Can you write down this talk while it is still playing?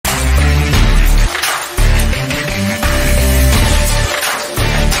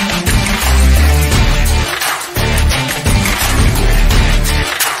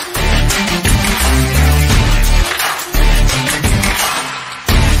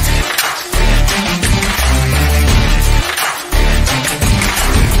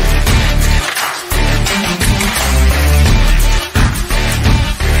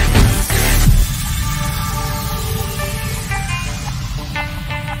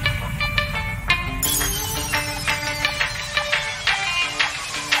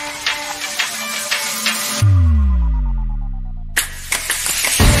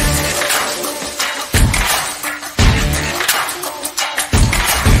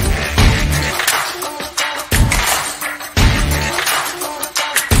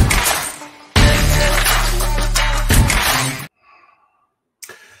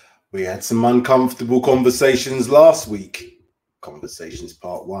We had some uncomfortable conversations last week. Conversations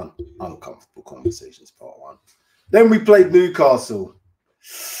part 1. Uncomfortable conversations part 1. Then we played Newcastle.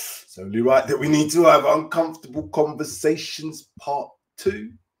 It's only right that we need to have uncomfortable conversations part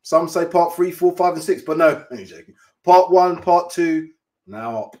 2. Some say part 3, 4, 5, and 6, but no, I'm joking. Part 1, part 2,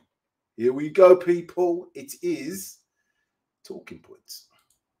 now up. Here we go, people. It is Talking Points.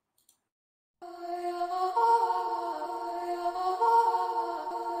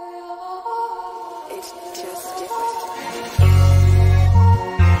 It's just different.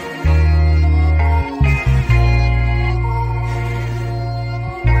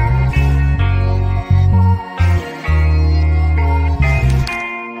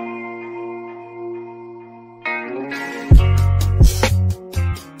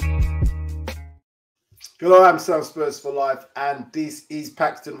 Hello, I'm SUBSRCRIBE for life, and this is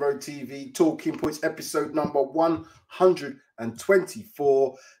Paxton Road TV Talking Points, episode number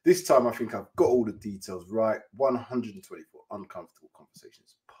 124. This time, I think I've got all the details right. 124 Uncomfortable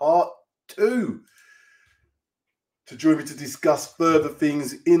Conversations, part 2. To join me to discuss further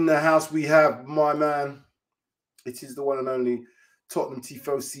things in the house, we have my man. It is the one and only Tottenham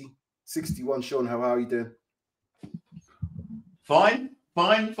Tifosi 61. Sean, how are you doing? Fine.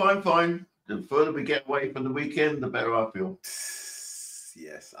 The further we get away from the weekend, the better I feel.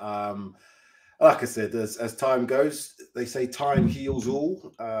 Yes. Like I said, as time goes, they say time heals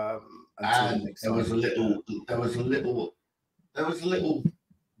all. And there was a little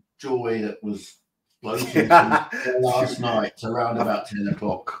joy that was floating last night around about 10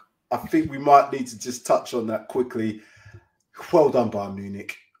 o'clock. I think we might need to just touch on that quickly. Well done, Bayern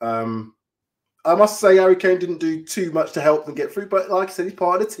Munich. I must say, Harry Kane didn't do too much to help them get through, but like I said, he's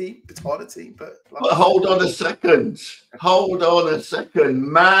part of the team. But hold on a second.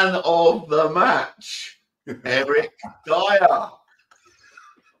 Man of the match, Eric Dyer.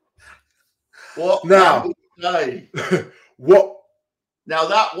 What now? What? Now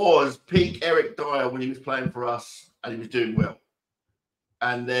that was peak Eric Dyer when he was playing for us and he was doing well.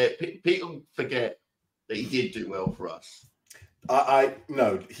 And people forget that he did do well for us. I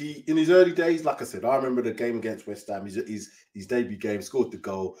know he in his early days, like I said, I remember the game against West Ham. His debut game, scored the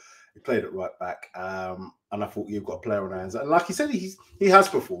goal. He played it right back, and I thought you've got a player on hands. And like he said, he has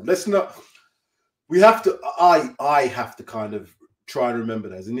performed. Let's not. We have to. I have to kind of try and remember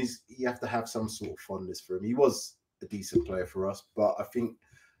those, and you have to have some sort of fondness for him. He was a decent player for us, but I think,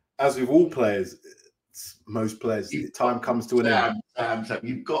 as with all players, most players, time comes to an end. Sam,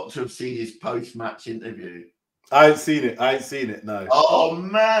 you've got to have seen his post-match interview. I ain't seen it. No. Oh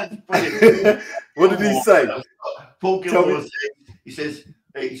man! What did he say? Paul Gilmore says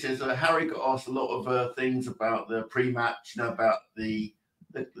Harry got asked a lot of things about the pre-match, about the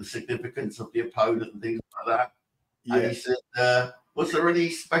significance of the opponent and things like that. Yeah. And he said, "Was there any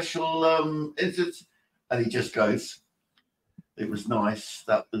special incidents?" And he just goes, "It was nice.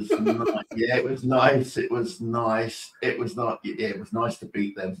 That was nice. Yeah, it was nice. It was nice. It was not. Yeah, it was nice to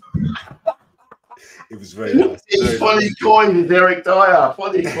beat them." It was very nice. It's funny coin is Eric Dyer.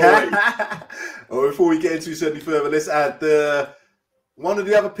 Funny coin. Well, before we get into this any further, let's add one of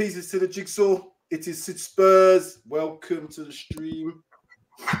the other pieces to the jigsaw. It is SUBSRCRIBE. Welcome to the stream.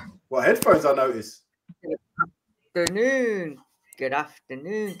 What headphones I notice? Good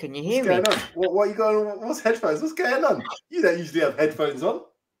afternoon. Can you hear me? What's going on? What are you going on? What's headphones? What's going on? You don't usually have headphones on.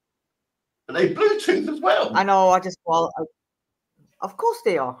 Are they Bluetooth as well? I know. Of course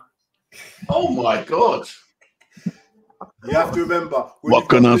they are. Oh my God. You have to remember. What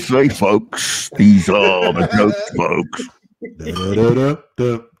can I say, folks? These are the jokes, folks.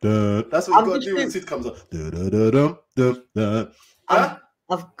 That's what you got to do when Sid comes on.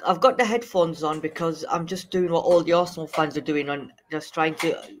 I've got the headphones on because I'm just doing what all the Arsenal fans are doing and just trying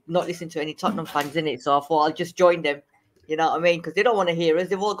to not listen to any Tottenham fans in it. So I thought I'll just join them. You know what I mean? Because they don't want to hear us.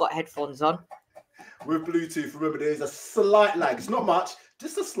 They've all got headphones on. With Bluetooth, remember, there is a slight lag. It's not much,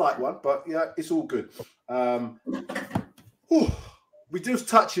 just a slight one, but yeah, it's all good. We're just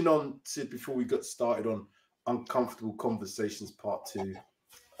touching on, Sid, before we got started on Uncomfortable Conversations Part 2.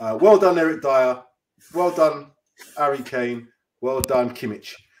 Well done, Eric Dyer. Well done, Harry Kane. Well done,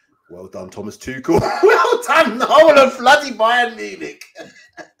 Kimmich. Well done, Thomas Tuchel. Well done, the whole of bloody Bayern Munich.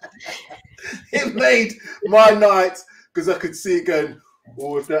 It made my night because I could see it going,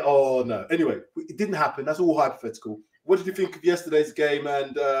 oh no. Anyway, it didn't happen. That's all hypothetical. What did you think of yesterday's game?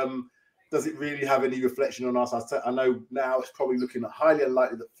 And does it really have any reflection on us? I know now it's probably looking highly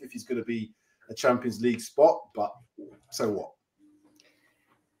unlikely that Fifth is going to be a Champions League spot, but so what?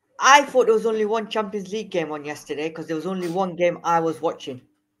 I thought there was only one Champions League game on yesterday because there was only one game I was watching.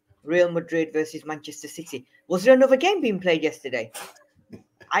 Real Madrid versus Manchester City. Was there another game being played yesterday?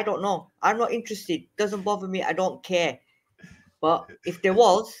 I don't know. I'm not interested. Doesn't bother me. I don't care. But if there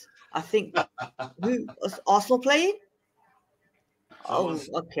was, I think who was Arsenal playing? Someone's-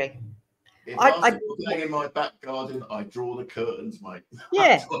 Oh, okay. If I Arsenal were playing in my back garden, I draw the curtains, mate.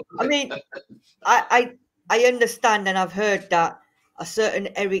 yeah. I mean, I understand, and I've heard that a certain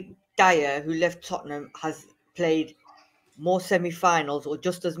Eric Dyer who left Tottenham has played more semi-finals or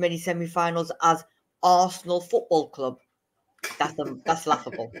just as many semi-finals as Arsenal Football Club. That's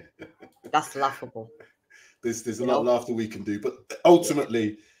laughable. That's laughable. There's a lot of laughter we can do, but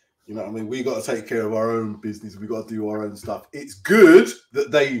ultimately, you know what I mean, we got to take care of our own business. We got to do our own stuff. It's good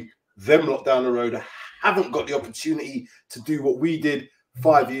that them lot down the road haven't got the opportunity to do what we did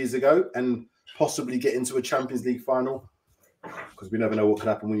 5 years ago and possibly get into a Champions League final, because we never know what could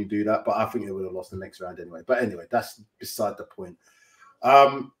happen when you do that. But I think they would have lost the next round anyway. But anyway, that's beside the point.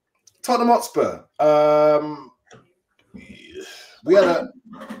 Tottenham Hotspur. We had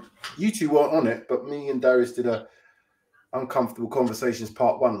you two weren't on it, but me and Darius did a uncomfortable conversations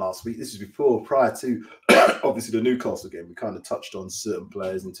part 1 last week. This is prior to obviously the Newcastle game. We kind of touched on certain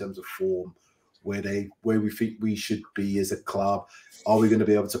players in terms of form, where we think we should be as a club. Are we going to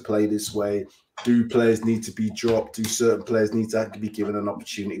be able to play this way? Do players need to be dropped? Do certain players need to be given an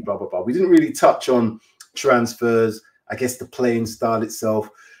opportunity? Blah blah blah. We didn't really touch on transfers. I guess the playing style itself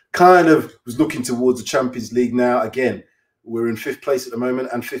kind of was looking towards the Champions League now. Again, we're in 5th place at the moment,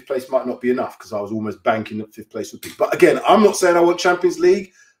 and 5th place might not be enough because I was almost banking that 5th place would be. But again, I'm not saying I want Champions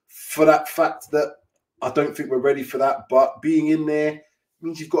League for that fact that I don't think we're ready for that. But being in there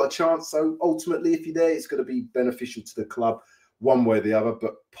means you've got a chance. So ultimately, if you're there, it's going to be beneficial to the club one way or the other,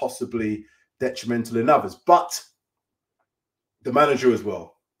 but possibly detrimental in others. But the manager as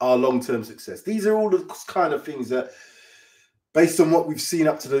well, our long-term success. These are all the kind of things that, based on what we've seen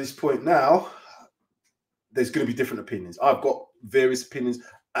up to this point now, there's going to be different opinions. I've got various opinions.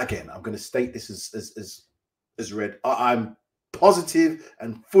 Again, I'm going to state this as read. I'm positive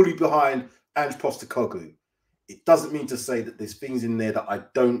and fully behind Ange Postecoglou. It doesn't mean to say that there's things in there that I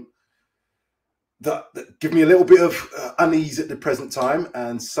don't, that give me a little bit of unease at the present time.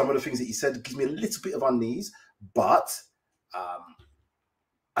 And some of the things that he said gives me a little bit of unease. But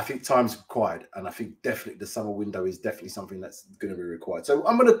I think time's required. And I think definitely the summer window is definitely something that's going to be required. So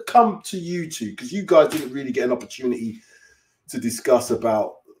I'm going to come to you two, because you guys didn't really get an opportunity to discuss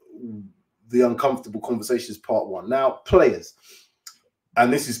about the uncomfortable conversations part 1. Now, players.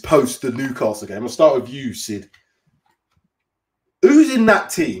 And this is post the Newcastle game. I'll start with you, Sid. Who's in that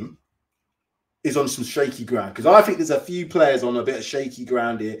team is on some shaky ground? Because I think there's a few players on a bit of shaky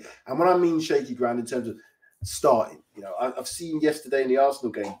ground here. And when I mean shaky ground in terms of starting, you know, I've seen yesterday in the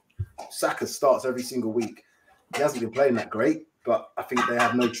Arsenal game, Saka starts every single week. He hasn't been playing that great, but I think they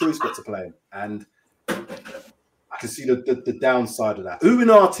have no choice but to play him. And I can see the downside of that. Who in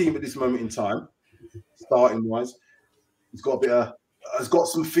our team at this moment in time, starting wise, has got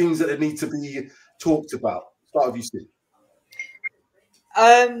some things that need to be talked about? Start with you, Sid.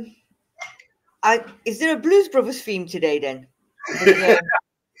 Is there a Blues Brothers theme today then?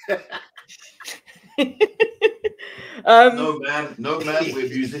 No man, we're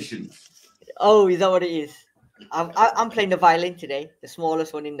musicians. Oh, is that what it is? I'm playing the violin today, the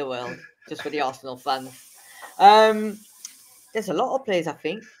smallest one in the world, just for the Arsenal fans. There's a lot of players, I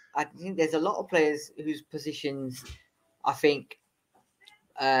think. I think there's a lot of players whose positions, I think,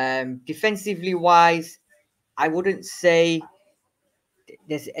 defensively wise, I wouldn't say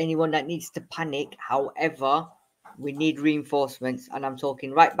there's anyone that needs to panic. However, we need reinforcements, and I'm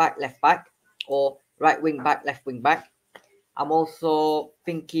talking right back, left back, or right wing back, left wing back. I'm also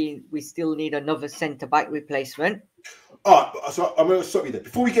thinking we still need another centre back replacement. Oh, so I'm going to stop you there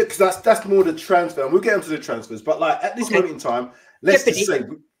before we get, because that's more the transfer, and we'll get into the transfers. But like at this moment in time, let's just say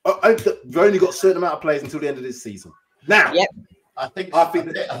we've only got a certain amount of players until the end of this season. Now, I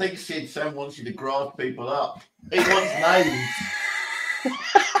think Sid Sam wants you to grab people up. He wants names.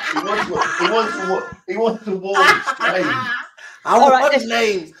 he wants to warn names. I want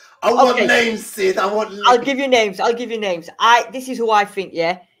names. I want names, Sid. I'll give you names. This is who I think.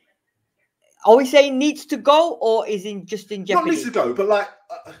 Yeah. Are we saying needs to go, or is in just in jeopardy? Not needs to go, but like.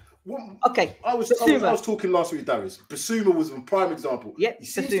 Okay. I was talking last week with Darius. Basuma was a prime example. Yep. He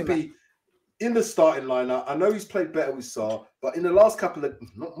seems to be in the starting lineup. I know he's played better with Sarr, but in the last couple of,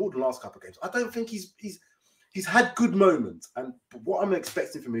 not more than the last couple of games, I don't think he's had good moments. And what I'm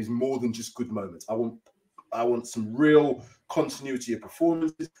expecting from him is more than just good moments. I want some real continuity of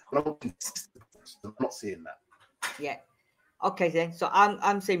performances, and I want consistent performances. I'm not seeing that. Yeah. Okay then. So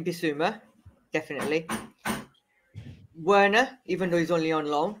I'm saying Bissouma, definitely. Werner, even though he's only on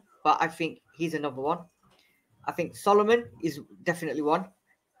loan, but I think he's another one. I think Solomon is definitely one.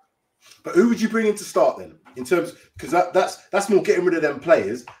 But who would you bring in to start then? In terms, because that's more getting rid of them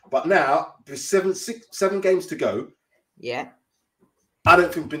players. But now there's seven games to go. Yeah. I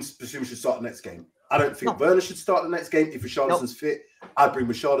don't think Basuma should start the next game. I don't think Werner should start the next game. If Richarlison's fit, I'd bring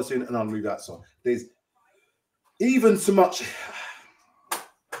Richarlison and I'll move that on. There's even so much.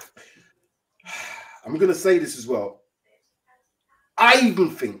 I'm going to say this as well. I even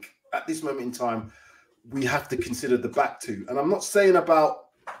think at this moment in time, we have to consider the back two. And I'm not saying about,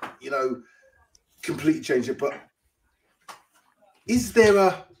 completely change it, but is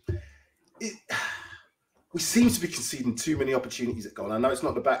there we seem to be conceding too many opportunities at goal. I know it's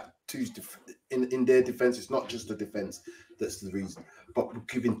not the back two's in their defence. It's not just the defence that's the reason. But we're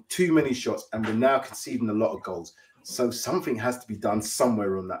giving too many shots and we're now conceding a lot of goals. So something has to be done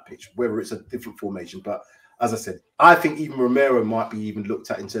somewhere on that pitch, whether it's a different formation. But as I said, I think even Romero might be even looked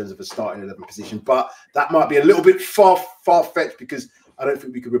at in terms of a starting 11 position. But that might be a little bit far-fetched because I don't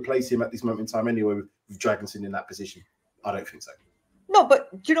think we could replace him at this moment in time anyway with Dragonson in that position. I don't think so. No,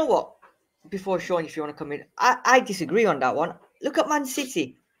 but do you know what? Before Sean, if you want to come in, I disagree on that one. Look at Man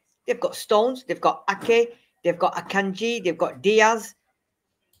City. They've got Stones, they've got Ake, they've got Akanji, they've got Diaz.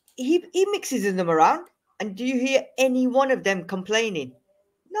 He mixes them around. And do you hear any one of them complaining?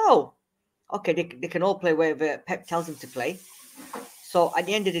 No. Okay, they can all play wherever Pep tells them to play. So at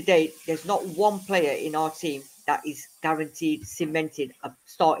the end of the day, there's not one player in our team that is guaranteed, cemented a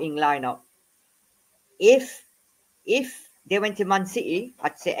starting lineup. If they went to Man City,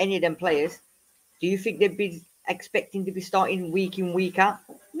 I'd say any of them players, do you think they'd be expecting to be starting week in, week out?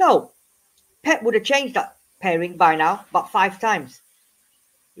 No. Pep would have changed that pairing by now about 5 times.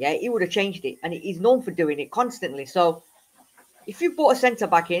 Yeah, he would have changed it. And he's known for doing it constantly. So if you brought a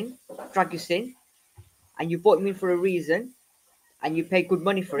centre-back in, Dragusin, and you brought him in for a reason, and you pay good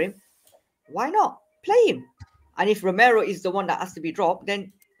money for him, why not? Play him. And if Romero is the one that has to be dropped,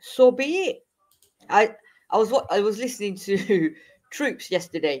 then so be it. I was listening to Troops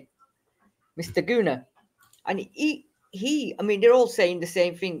yesterday, Mr. Guna, and he I mean, they're all saying the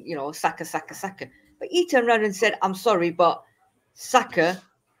same thing, Saka. But he turned around and said, I'm sorry, but Saka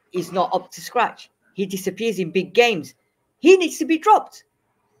is not up to scratch. He disappears in big games. He needs to be dropped.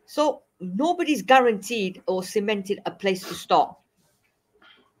 So nobody's guaranteed or cemented a place to start.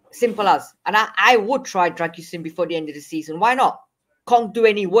 Simple as. And I would try Dragusin before the end of the season. Why not? Can't do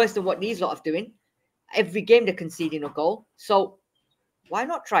any worse than what these lot are doing. Every game they're conceding a goal. So why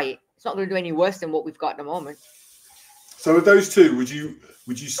not try it? It's not going to do any worse than what we've got at the moment. So with those two, would you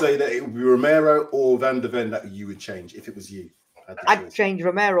say that it would be Romero or Van de Ven that you would change if it was you? I'd change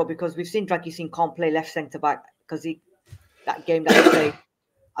Romero because we've seen Dragusin can't play left centre-back because that game that he played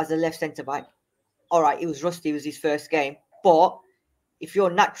as a left centre-back, all right, it was rusty, it was his first game. But if you're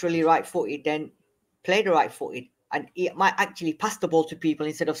naturally right-footed, then play the right-footed. And it might actually pass the ball to people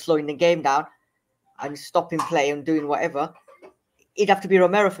instead of slowing the game down and stopping play and doing whatever. It'd have to be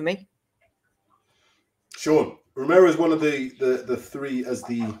Romero for me. Sean, Romero is one of the three as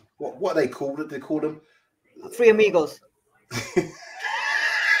the, what are they called? They call them? Three amigos. The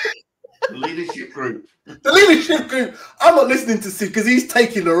leadership group. The leadership group. I'm not listening to Sid because he's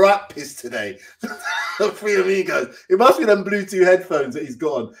taking the right piss today. Three amigos. It must be them Bluetooth headphones that he's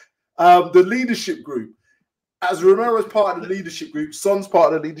got on. The leadership group. As Romero's part of the leadership group, Son's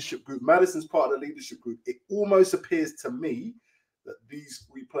part of the leadership group, Maddison's part of the leadership group, it almost appears to me that these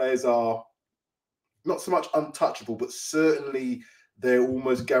three players are not so much untouchable, but certainly they're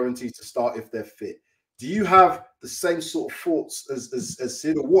almost guaranteed to start if they're fit. Do you have the same sort of thoughts as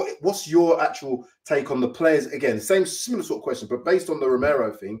Sid? Or what's your actual take on the players? Again, similar sort of question, but based on the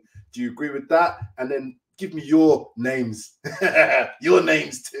Romero thing, do you agree with that? And then give me your names. Your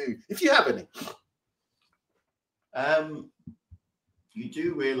names too, if you have any. You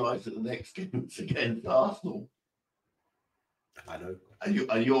do realise that the next game is against Arsenal. I know.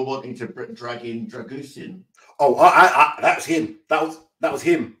 And you're wanting to drag in Dragusin. Oh, that's him. That was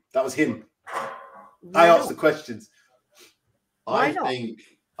him. That was him. I asked the questions. I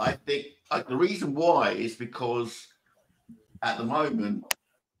think the reason why is because at the moment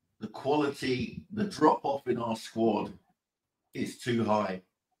the quality, the drop off in our squad is too high.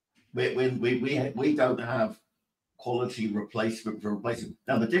 We don't have quality replacement for replacement.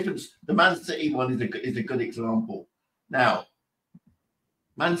 Now the difference, the Man City one is a good example. Now,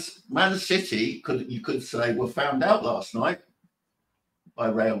 Man City you could say were found out last night by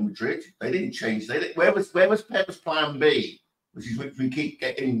Real Madrid. They didn't change. Where was Pep's plan B, which is which we keep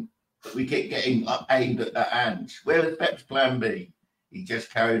getting aimed at Ange. Where was Pep's plan B? He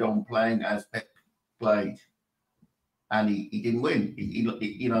just carried on playing as Pep played, and he didn't win.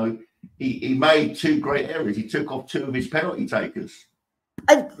 He made 2 great errors. He took off 2 of his penalty takers.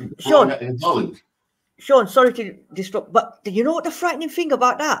 And Sean, in Holland. Sean, sorry to disrupt, but you know what the frightening thing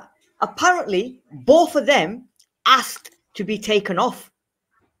about that? Apparently, both of them asked to be taken off.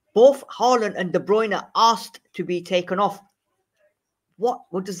 Both Haaland and De Bruyne asked to be taken off. What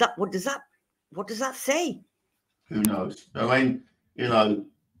does that say? Who knows? I mean, you know,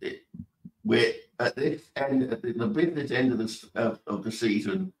 we're at this end, at the business end of the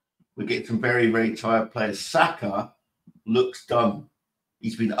season. We get some very, very tired players. Saka looks done.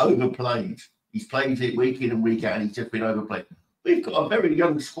 He's been overplayed. He's played it week in and week out, and he's just been overplayed. We've got a very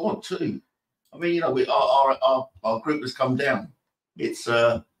young squad too. I mean, you know, our group has come down. It's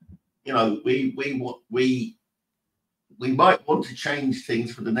you know, we might want to change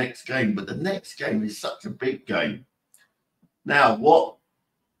things for the next game, but the next game is such a big game. Now, what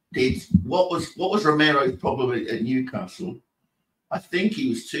was Romero's problem at Newcastle? I think he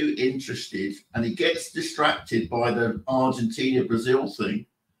was too interested, and he gets distracted by the Argentina-Brazil thing,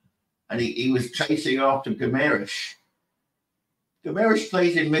 and he was chasing after Gomes. Gomes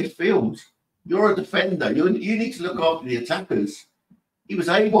plays in midfield. You're a defender. You need to look after the attackers. He was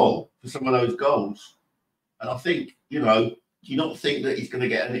AWOL for some of those goals. And I think, you know, do you not think that he's going to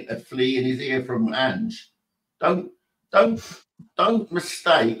get a flea in his ear from Ange? Don't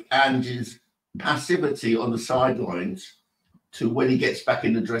mistake Ange's passivity on the sidelines to when he gets back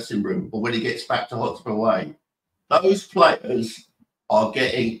in the dressing room or when he gets back to Hotspur Way. Those players are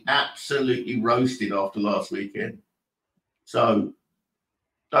getting absolutely roasted after last weekend. So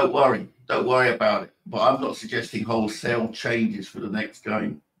don't worry about it. But I'm not suggesting wholesale changes for the next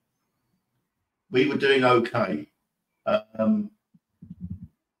game. We were doing okay. I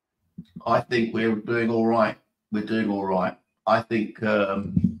think we're doing all right. We're doing all right. I think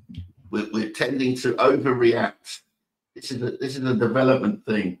we're tending to overreact. This is a development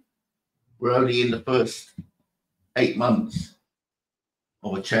thing. We're only in the first 8 months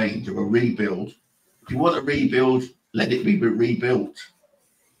of a change, of a rebuild. If you want to rebuild, let it be rebuilt.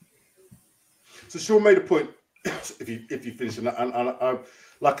 So Sean made a point. If you finish on that, and I,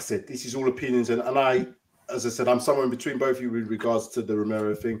 like I said, this is all opinions, and I, as I said, I'm somewhere in between both of you with regards to the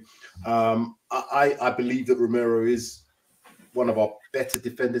Romero thing. I believe that Romero is one of our better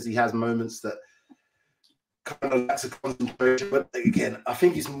defenders. He has moments that kind of lacks a concentration, but again, I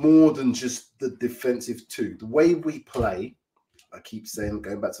think it's more than just the defensive too. The way we play, I keep saying,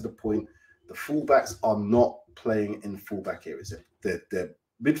 going back to the point, the fullbacks are not playing in fullback areas. They're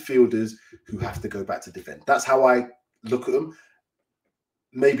midfielders who have to go back to defend. That's how I look at them.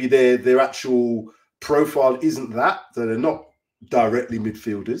 Maybe their actual profile isn't that, so they're not directly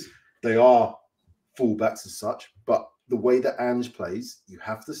midfielders. They are fullbacks as such, but the way that Ange plays, you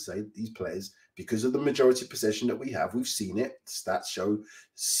have to say these players, because of the majority of possession that we have, we've seen it. Stats show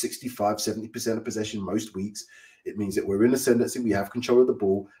 65, 70% of possession most weeks. It means that we're in ascendancy, we have control of the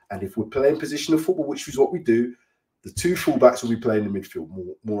ball, and if we're playing positional football, which is what we do, the two fullbacks will be playing in the midfield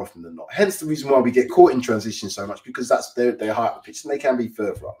more often than not. Hence the reason why we get caught in transition so much, because that's their high up the pitch and they can be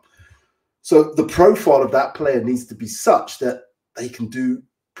further up. So the profile of that player needs to be such that they can do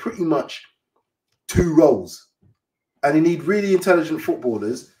pretty much two roles. And you need really intelligent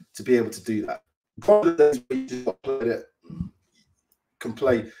footballers to be able to do that. Probably days where you just got a player that can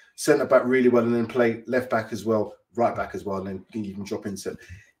play centre back really well and then play left back as well, right back as well, and then you can drop into.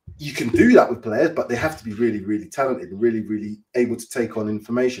 You can do that with players, but they have to be really, really talented and really, really able to take on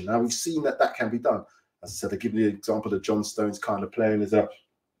information. Now we've seen that can be done. As I said, I give you the example of John Stones kind of playing as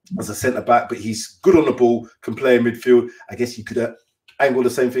a centre back, but he's good on the ball, can play in midfield. I guess you could angle the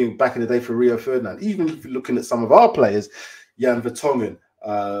same thing back in the day for Rio Ferdinand. Even if you're looking at some of our players, Jan Vertonghen,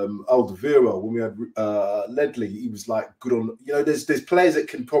 Alderweireld, when we had Ledley, he was like good on. You know, there's players that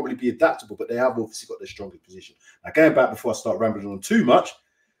can probably be adaptable, but they have obviously got their strongest position. Now going back before I start rambling on too much,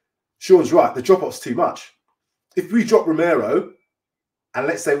 Sean's right. The drop-off's too much. If we drop Romero, and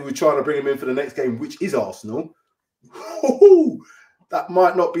let's say we were trying to bring him in for the next game, which is Arsenal, that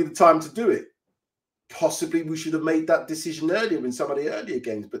might not be the time to do it. Possibly we should have made that decision earlier in some of the earlier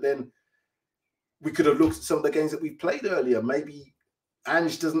games, but then we could have looked at some of the games that we've played earlier. Maybe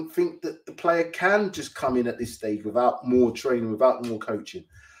Ange doesn't think that the player can just come in at this stage without more training, without more coaching.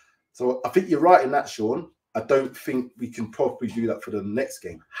 So I think you're right in that, Sean. I don't think we can probably do that for the next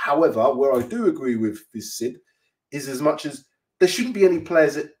game. However, where I do agree with this, Sid, is as much as there shouldn't be any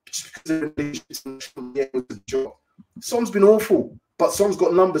players that just because they're shouldn't be able to job. Son's been awful, but Son's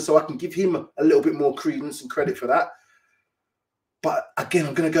got numbers, so I can give him a little bit more credence and credit for that. But again,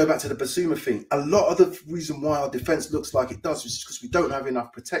 I'm going to go back to the Basuma thing. A lot of the reason why our defence looks like it does is because we don't have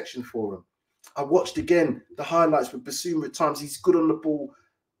enough protection for him. I watched again the highlights with Basuma at times. He's good on the ball,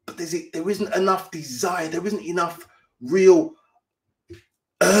 but there isn't enough desire. There isn't enough real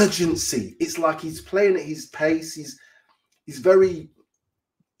urgency. It's like he's playing at his pace. He's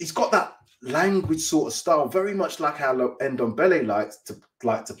got that language sort of style, very much like how Ndombele likes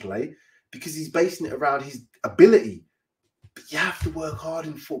to play, because he's basing it around his ability. But you have to work hard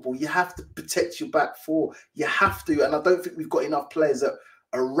in football. You have to protect your back four. You have to. And I don't think we've got enough players that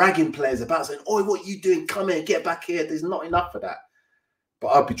are ragging players about saying, "Oh, what are you doing? Come here, get back here." There's not enough of that. But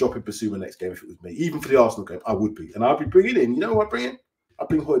I'd be dropping Basuma next game if it was me. Even for the Arsenal game, I would be. And I'd be bringing in, you know what I bring in? I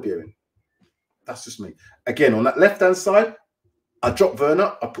bring Højbjerg in. That's just me. Again, on that left-hand side, I drop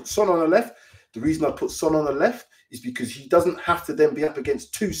Werner. I put Son on the left. The reason I put Son on the left is because he doesn't have to then be up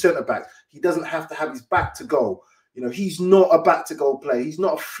against two centre-backs. He doesn't have to have his back to goal. You know, he's not a back-to-goal player. He's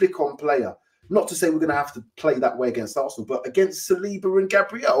not a flick-on player. Not to say we're going to have to play that way against Arsenal, but against Saliba and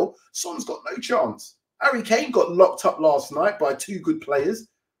Gabriel, Son's got no chance. Harry Kane got locked up last night by two good players,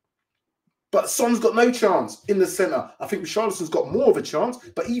 but Son's got no chance in the centre. I think Richarlison's got more of a chance,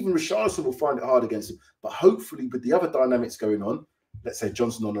 but even Richarlison will find it hard against him. But hopefully with the other dynamics going on, let's say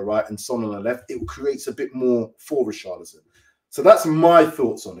Johnson on the right and Son on the left, it creates a bit more for Richarlison. So that's my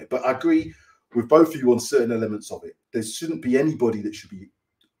thoughts on it. But I agree with both of you on certain elements of it. There shouldn't be anybody that should be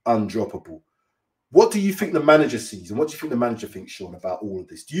undroppable. What do you think the manager sees, and what do you think the manager thinks, Sean, about all of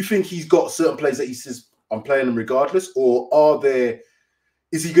this? Do you think he's got certain players that he says, I'm playing them regardless, or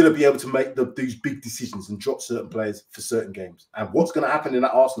is he going to be able to make these big decisions and drop certain players for certain games? And what's going to happen in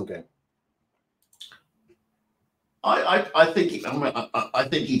that Arsenal game? I think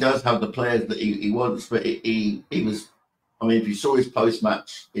he does have the players that he wants, but he was. I mean, if you saw his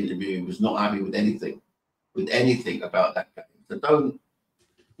post-match interview, he was not happy with anything about that game. So don't,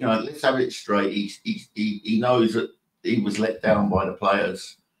 let's have it straight. He knows that he was let down by the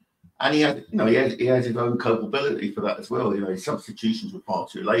players, and he has his own culpability for that as well. His substitutions were far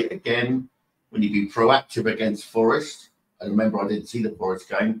too late. Again, when you be proactive against Forest, and remember I didn't see the Forest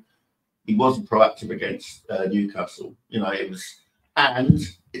game, he wasn't proactive against Newcastle. And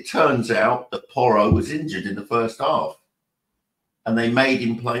it turns out that Porro was injured in the first half, and they made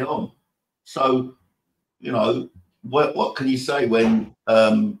him play on. So, what can you say when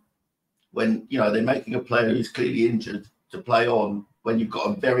they're making a player who's clearly injured to play on when you've got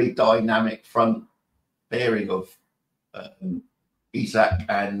a very dynamic front pairing of Isak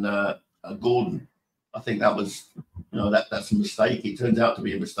and Gordon? I think that was, that's a mistake. It turns out to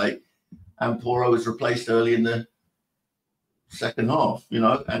be a mistake. And Porro was replaced early in the second half,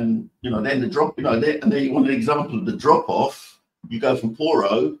 and then the drop, and then you want an example of the drop off. You go from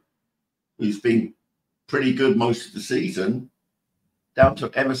Porro, who's been pretty good most of the season, down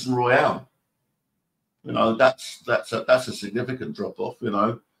to Emerson Royale. That's a significant drop off.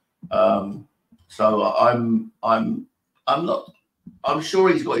 So I'm sure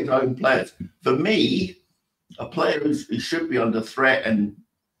he's got his own players. For me, a player who should be under threat and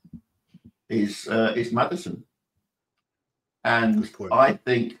is Maddison, and I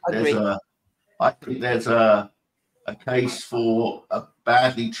think there's a case for a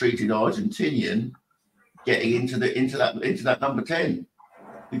badly treated Argentinian getting into that number 10,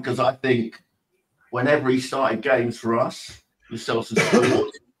 because I think whenever he started games for us, Celso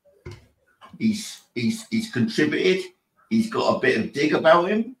scored. He's contributed. He's got a bit of dig about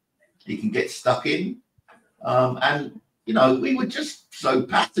him. He can get stuck in, and we were just so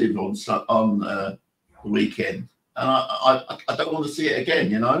passive on the weekend, and I don't want to see it again.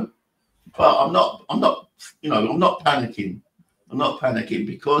 But I'm not panicking. I'm not panicking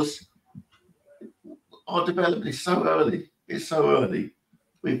because our development is so early. It's so early.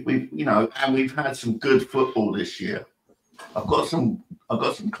 We've had some good football this year. I've got some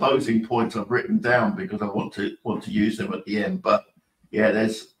closing points I've written down because I want to use them at the end. But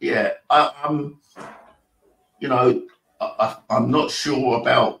I'm not sure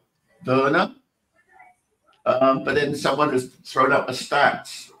about Werner. But then someone has thrown up a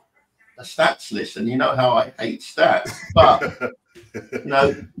stats list, and you know how I hate stats. But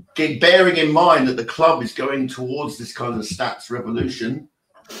bearing in mind that the club is going towards this kind of stats revolution,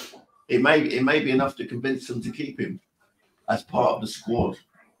 it may be enough to convince them to keep him as part of the squad.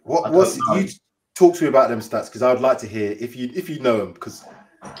 You talk to me about them stats, because I would like to hear if you know them, because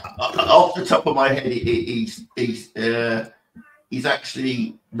off the top of my head, he's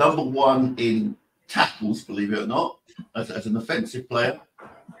actually number one in tackles, believe it or not, as an offensive player.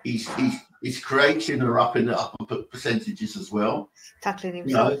 His creation are up in the upper percentages as well. Tackling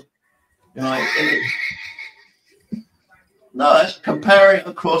himself. No, comparing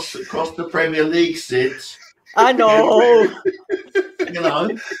across the Premier League, Sid. I know.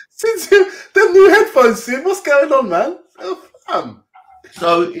 Since them new headphones, Sid, what's going on, man?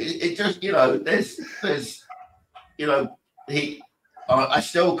 So it just there's I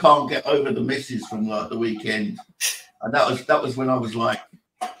still can't get over the misses from like the weekend, and that was when I was like,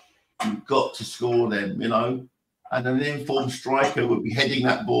 you've got to score them, you know. And an informed striker would be heading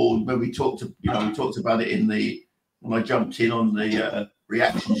that ball. When we talked about it when I jumped in on the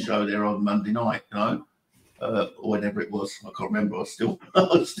reaction show there on Monday night, you know, or whenever it was. I can't remember. I was still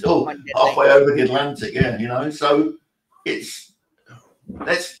halfway over the Atlantic, yeah, you know. So it's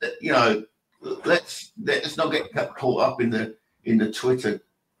let's not get caught up in the Twitter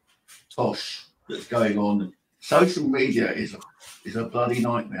tosh that's going on. Social media is a bloody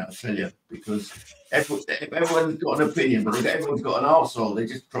nightmare, I tell you, because everyone's got an opinion, but everyone's got an arsehole. They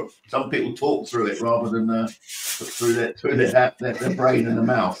just some people talk through it rather than through their brain and the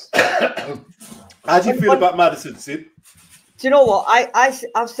mouth. How do you feel about Maddison, Sid? Do you know what?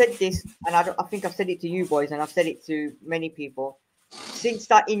 I've said this, and I think I've said it to you boys, and I've said it to many people. Since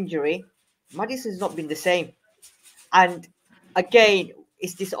that injury, Maddison's not been the same. And again,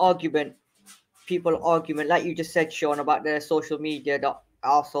 it's this argument, like you just said, Sean, about the social media, the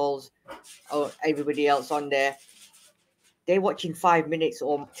arseholes, or everybody else on there. They're watching 5 minutes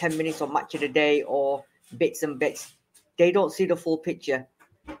or 10 minutes on Match of the Day or bits and bits. They don't see the full picture.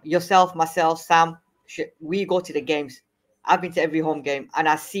 Yourself, myself, Sam, we go to the games. I've been to every home game and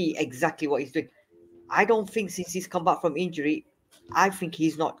I see exactly what he's doing. I don't think since he's come back from injury, I think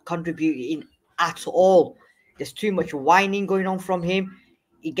he's not contributing at all. There's too much whining going on from him.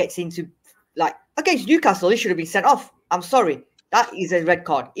 He gets into, like, against Newcastle, he should have been sent off. I'm sorry. That is a red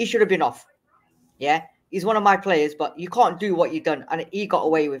card. He should have been off. Yeah. He's one of my players, but you can't do what you've done. And he got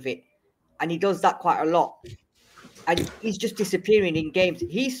away with it. And he does that quite a lot. And he's just disappearing in games.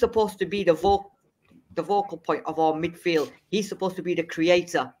 He's supposed to be the vocal point of our midfield. He's supposed to be the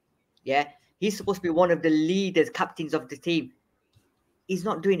creator. Yeah. He's supposed to be one of the leaders, captains of the team. He's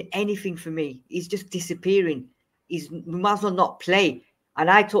not doing anything for me. He's just disappearing. We might as well not play. And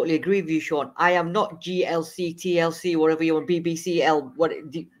I totally agree with you, Sean. I am not GLC, TLC, whatever you want, BBC,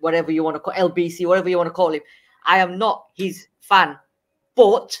 whatever you want to call LBC, whatever you want to call him. I am not his fan.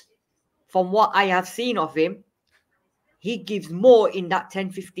 But from what I have seen of him, he gives more in that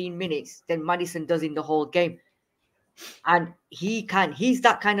 10, 15 minutes than Maddison does in the whole game. And he's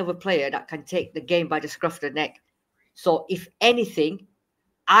that kind of a player that can take the game by the scruff of the neck. So if anything,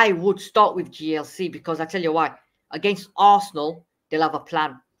 I would start with GLC, because I tell you why. Against Arsenal, they'll have a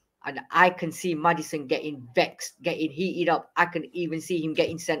plan. And I can see Maddison getting vexed, getting heated up. I can even see him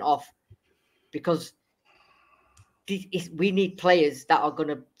getting sent off, because we need players that are going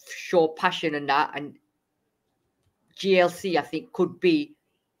to show passion and that. And GLC, I think, could be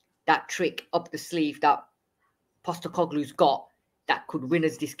that trick up the sleeve that Postecoglou's got that could win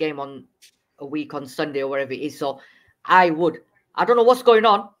us this game on a week on Sunday or wherever it is. So I don't know what's going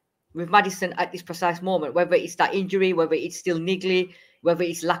on with Maddison at this precise moment, whether it's that injury, whether it's still niggly, whether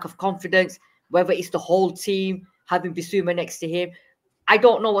it's lack of confidence, whether it's the whole team having Bissouma next to him. I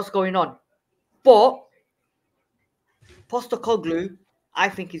don't know what's going on. But Postecoglou, I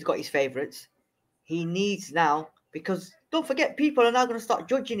think he's got his favourites. He needs now, because don't forget, people are now going to start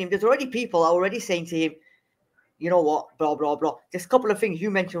judging him. There's already people already saying to him, you know what, blah, blah, blah. There's a couple of things. You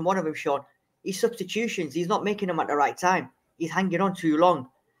mentioned one of them, Sean. His substitutions, he's not making them at the right time. He's hanging on too long.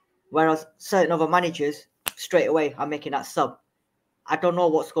 Whereas certain other managers, straight away, are making that sub. I don't know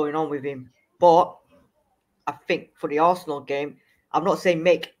what's going on with him. But I think for the Arsenal game, I'm not saying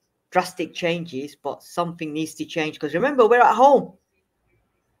make drastic changes, but something needs to change. Because remember, we're at home.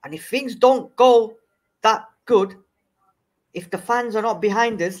 And if things don't go that good, if the fans are not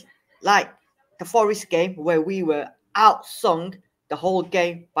behind us, like the Forest game where we were outsung the whole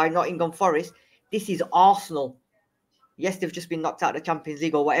game by Nottingham Forest, this is Arsenal. Yes, they've just been knocked out of the Champions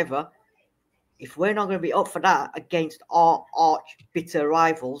League or whatever. If we're not going to be up for that against our arch bitter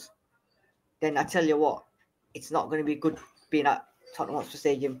rivals, then I tell you what, it's not going to be good being at Tottenham Hotspur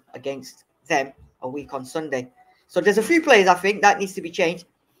Stadium against them a week on Sunday. So there's a few players I think that needs to be changed.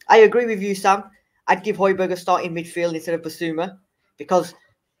 I agree with you, Sam. I'd give Højbjerg a start in midfield instead of Bissouma, because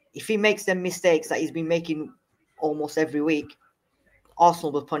if he makes them mistakes that he's been making almost every week,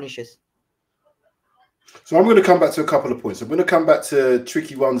 Arsenal will punish us. So I'm going to come back to a couple of points. I'm going to come back to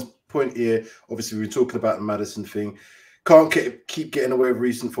Tricky One's point here. Obviously, we were talking about the Maddison thing. Can't keep getting away with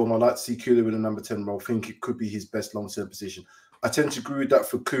recent form. I like to see Kulu in a number 10 role. I think it could be his best long-term position. I tend to agree with that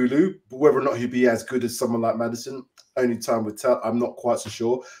for Kulu, but whether or not he'll be as good as someone like Maddison, only time will tell. I'm not quite so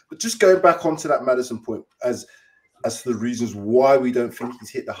sure. But just going back onto that Maddison point as to the reasons why we don't think he's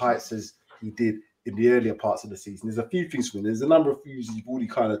hit the heights as he did in the earlier parts of the season. There's a few things for me. There's a number of views you've already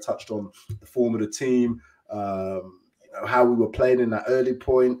kind of touched on: the form of the team, how we were playing in that early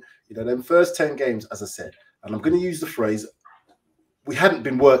point. Them first 10 games, as I said, and I'm going to use the phrase, we hadn't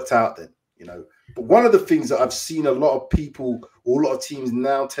been worked out then, you know. But one of the things that I've seen a lot of people or a lot of teams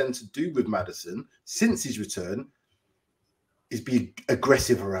now tend to do with Maddison since his return is be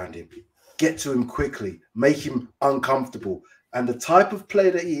aggressive around him, get to him quickly, make him uncomfortable. And the type of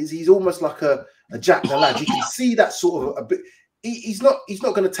player that he is, he's almost like a Jack the Lad. You can see that sort of a bit. He's not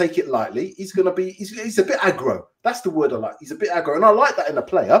going to take it lightly. He's going to be. He's a bit aggro. That's the word I like. He's a bit aggro, and I like that in a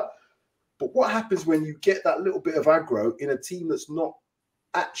player. But what happens when you get that little bit of aggro in a team that's not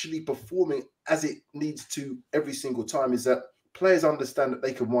actually performing as it needs to every single time is that players understand that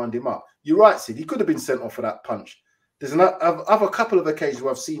they can wind him up. You're right, Sid. He could have been sent off for that punch. There's a couple of occasions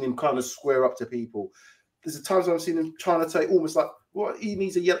where I've seen him kind of square up to people. There's times where I've seen him trying to take almost like, what, he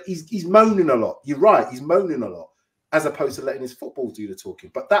needs a yellow. He's moaning a lot. You're right. He's moaning a lot as opposed to letting his football do the talking.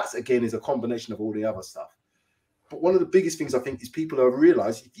 But that's, again, is a combination of all the other stuff. But one of the biggest things I think is people have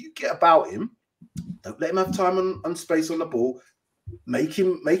realised if you get about him, don't let him have time and space on the ball, make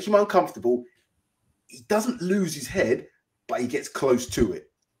him uncomfortable. He doesn't lose his head, but he gets close to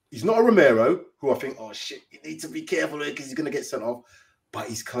it. He's not a Romero, who I think, oh, shit, you need to be careful here because he's going to get sent off, but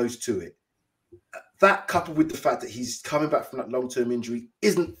he's close to it. That coupled with the fact that he's coming back from that long-term injury,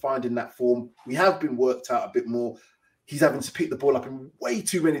 isn't finding that form. We have been worked out a bit more. He's having to pick the ball up in way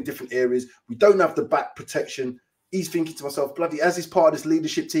too many different areas. We don't have the back protection. He's thinking to myself, bloody, as he's part of this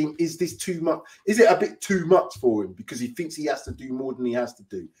leadership team, is this too much? Is it a bit too much for him because he thinks he has to do more than he has to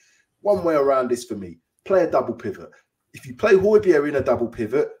do? One way around this for me, play a double pivot. If you play Højbjerg in a double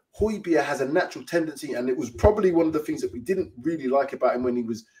pivot, Højbjerg has a natural tendency, and it was probably one of the things that we didn't really like about him when he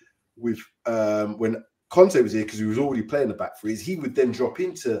was with when Conte was here, because he was already playing the back three, is he would then drop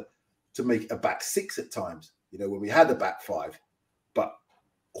into to make a back six at times, you know, when we had a back five. But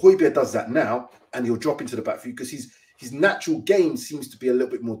Højbjerg does that now, and he'll drop into the back three because his natural game seems to be a little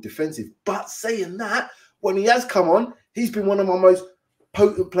bit more defensive. But saying that, when he has come on, he's been one of my most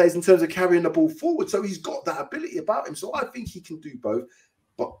potent players in terms of carrying the ball forward. So he's got that ability about him. So I think he can do both.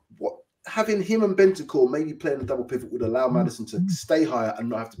 But having him and Bentancur maybe playing a double pivot would allow Maddison to stay higher and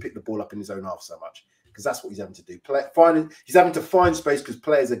not have to pick the ball up in his own half so much, because that's what he's having to do. He's having to find space because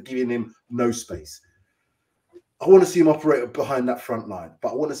players are giving him no space. I want to see him operate behind that front line,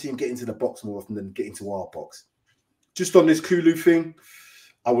 but I want to see him get into the box more often than get into our box. Just on this Kulu thing,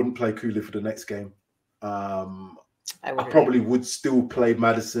 I wouldn't play Kulu for the next game. I probably would still play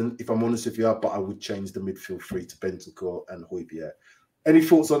Maddison, if I'm honest with you, but I would change the midfield three to Bentancur and Højbjerg. Any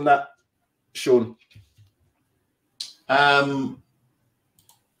thoughts on that, Sean?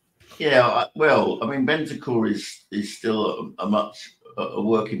 Yeah, well, I mean, Bentancur is still a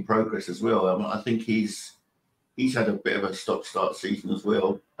work in progress as well. I mean, I think he's had a bit of a stop-start season as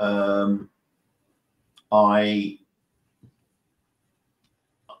well. I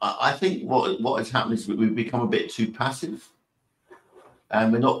think what has happened is we've become a bit too passive,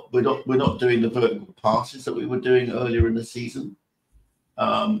 and we're not doing the vertical passes that we were doing earlier in the season.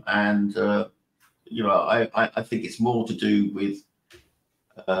 You know, I think it's more to do with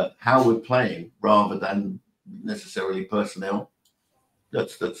how we're playing rather than necessarily personnel.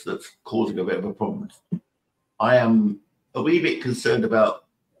 That's causing a bit of a problem. I am a wee bit concerned about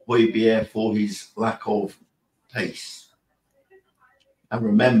Højbjerg for his lack of pace. And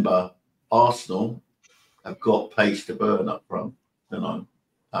remember, Arsenal have got pace to burn up front, you know,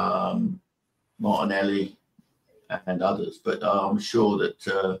 Martinelli and others. But I'm sure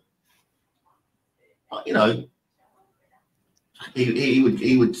that, you know,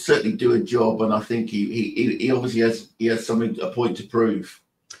 he would certainly do a job, and I think he obviously has a point to prove.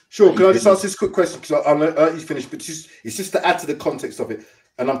 Sure. Can I just ask this quick question? Because I'm he's finished, but it's just to add to the context of it.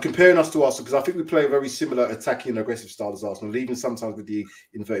 And I'm comparing us to Arsenal because I think we play a very similar attacking and aggressive style as Arsenal, even sometimes with the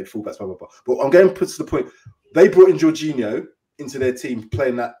inverted fullbacks, blah, blah, blah. But I'm going to put to the point, they brought in Jorginho into their team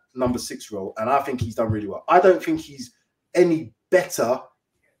playing that number 6 role, and I think he's done really well. I don't think he's any better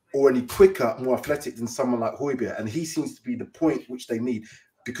or any quicker, more athletic than someone like Højbjerg, and he seems to be the point which they need,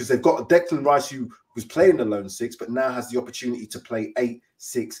 because they've got Declan Rice, who was playing the lone 6, but now has the opportunity to play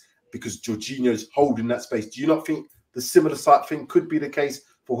 8-6 because Jorginho's holding that space. Do you not think the similar side thing could be the case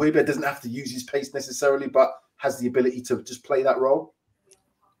for Højbjerg? Doesn't have to use his pace necessarily, but has the ability to just play that role?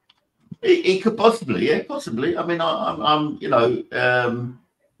 He could possibly, yeah, possibly. I mean, I'm you know,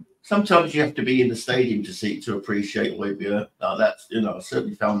 sometimes you have to be in the stadium to appreciate Højbjerg. That's, you know, I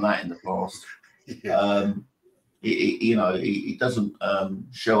certainly found that in the past. Yeah. You know, he doesn't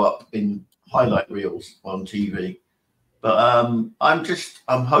show up in highlight reels on TV, but I'm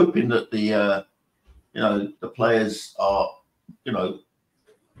hoping that the you know, the players are, you know,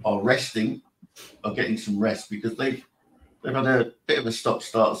 are resting, are getting some rest, because they've had a bit of a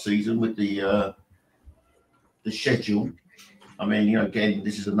stop-start season with the schedule. I mean, again,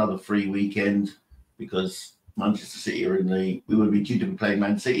 this is another free weekend because Manchester City are we would be due to be playing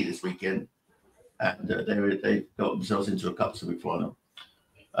Man City this weekend, and they got themselves into a cup semi-final.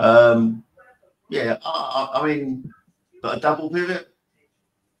 Yeah, I mean, but a double pivot.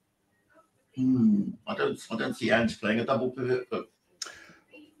 I don't see Ange playing a double pivot, but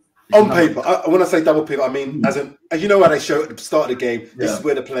on paper, when I say double pivot, I mean as you know how they show at the start of the game. This is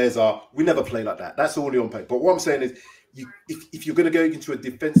where the players are. We never play like that. That's only on paper. But what I'm saying is, if you're going to go into a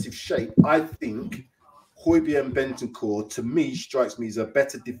defensive shape, I think Højbjerg and Bentancur, to me, strikes me as a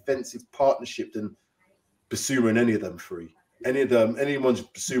better defensive partnership than Bissouma and any of them three. Anyone's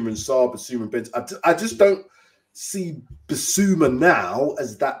Bissouma and Sarr, Bissouma and Bentancur. I just don't see Bissouma now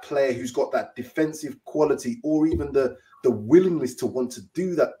as that player who's got that defensive quality or even the willingness to want to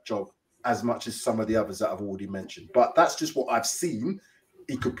do that job as much as some of the others that I've already mentioned. But that's just what I've seen.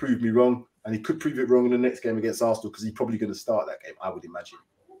 He could prove me wrong, and he could prove it wrong in the next game against Arsenal because he's probably going to start that game, I would imagine.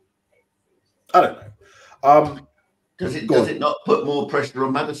 I don't know. Does it not put more pressure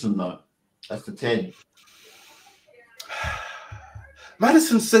on Maddison, though? That's the 10.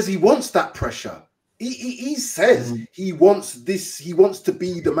 Maddison says he wants that pressure. He says he wants this. He wants to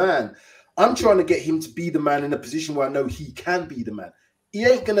be the man. I'm trying to get him to be the man in a position where I know he can be the man. He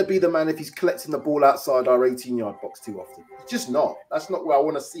ain't going to be the man if he's collecting the ball outside our 18-yard box too often. He's just not. That's not where I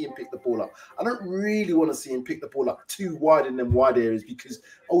want to see him pick the ball up. I don't really want to see him pick the ball up too wide in them wide areas because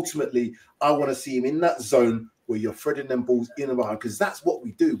ultimately I want to see him in that zone where you're threading them balls in and behind because that's what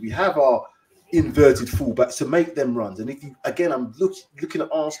we do. We have our inverted fullbacks to make them runs. And if you, again, I'm looking at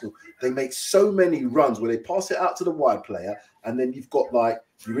Arsenal, they make so many runs where they pass it out to the wide player and then you've got like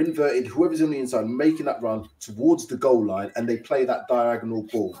you're inverted, whoever's on the inside making that run towards the goal line and they play that diagonal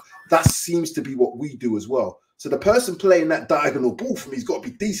ball. That seems to be what we do as well. So the person playing that diagonal ball for me has got to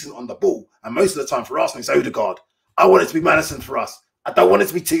be decent on the ball. And most of the time for Arsenal, it's Odegaard. I want it to be Maddison for us. I don't want it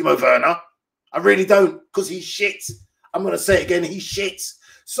to be Timo Werner. I really don't because he's shit. I'm going to say it again, he's shit.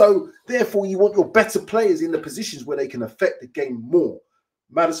 So therefore, you want your better players in the positions where they can affect the game more.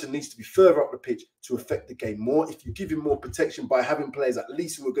 Maddison needs to be further up the pitch to affect the game more. If you give him more protection by having players at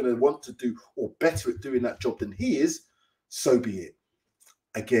least who are going to want to do or better at doing that job than he is, so be it.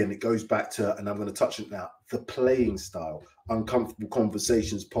 Again, it goes back to, and I'm going to touch it now, the playing style. Uncomfortable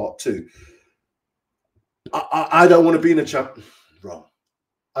Conversations Part 2. I don't want to be in the wrong.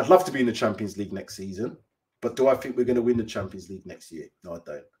 I'd love to be in the Champions League next season, but do I think we're going to win the Champions League next year? No, I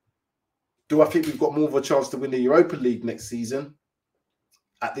don't. Do I think we've got more of a chance to win the Europa League next season?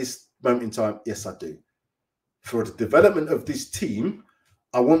 At this moment in time, yes, I do. For the development of this team,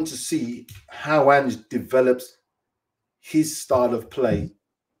 I want to see how Ange develops his style of play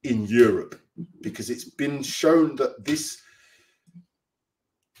in Europe, because it's been shown that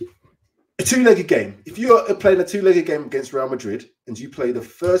a two-legged game, if you're playing a two-legged game against Real Madrid and you play the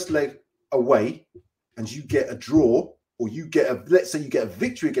first leg away and you get a draw, or you get let's say you get a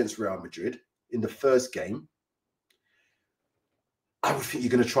victory against Real Madrid in the first game, I would think you're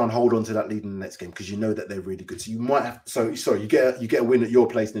going to try and hold on to that lead in the next game because you know that they're really good. So you might have. So sorry, you get a win at your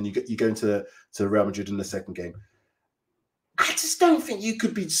place, and then you go into Real Madrid in the second game. I just don't think you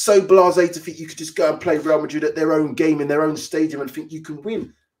could be so blasé to think you could just go and play Real Madrid at their own game in their own stadium and think you can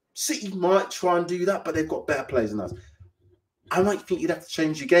win. City might try and do that, but they've got better players than us. I might think you'd have to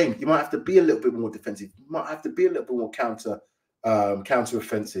change your game. You might have to be a little bit more defensive. You might have to be a little bit more counter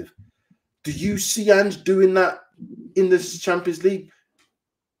offensive. Do you see Ange doing that in this Champions League?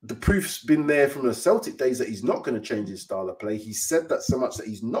 The proof's been there from the Celtic days that he's not going to change his style of play. He said that so much that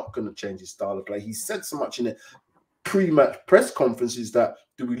he's not going to change his style of play. He said so much in the pre-match press conferences that,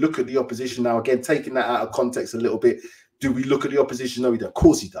 do we look at the opposition now? Again, taking that out of context a little bit, do we look at the opposition? No, he does. Of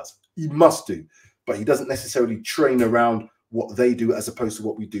course he does. He must do. But he doesn't necessarily train around what they do as opposed to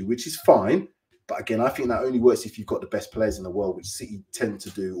what we do, which is fine. But again, I think that only works if you've got the best players in the world, which City tend to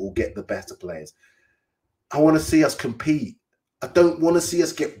do, or get the better players. I want to see us compete. I don't want to see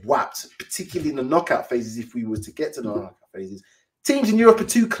us get whacked, particularly in the knockout phases. If we were to get to the knockout phases, teams in Europe are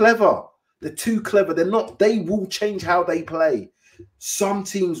too clever. They're too clever. They're not. They will change how they play. Some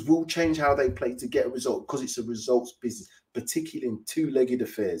teams will change how they play to get a result because it's a results business, particularly in two-legged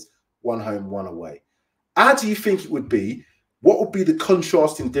affairs, one home, one away. How do you think it would be? What would be the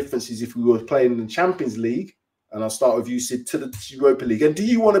contrasting differences if we were playing in the Champions League? And I'll start with you, Sid, to the Europa League. And do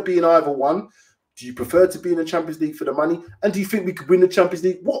you want to be in either one? Do you prefer to be in the Champions League for the money? And do you think we could win the Champions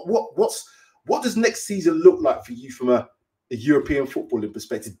League? What does next season look like for you from a European footballing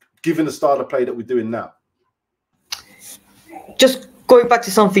perspective, given the style of play that we're doing now? Just going back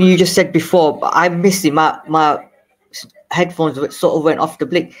to something you just said before, but I missed it. My headphones sort of went off the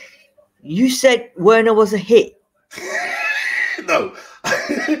blink. You said Werner was a hit. No,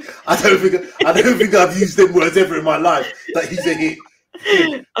 I don't think I've used them words ever in my life. That he's a hit.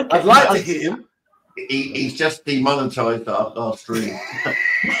 Okay. I'd like to hit him. He's just demonetised our last stream.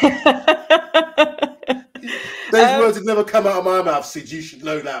 Those words have never come out of my mouth, Sid. You should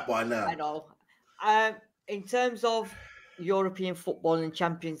know that by now. I know. In terms of European football and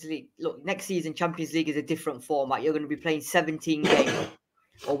Champions League, look, next season Champions League is a different format. You're going to be playing 17 games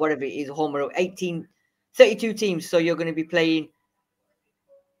or whatever it is, home or 32 teams. So you're going to be playing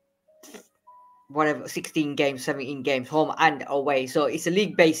whatever, 16 games, 17 games, home and away. So it's a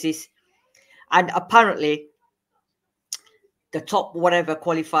league basis. And apparently the top whatever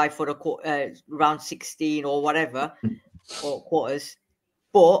qualify for the round 16 or whatever, or quarters.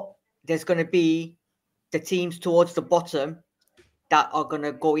 But there's going to be the teams towards the bottom that are going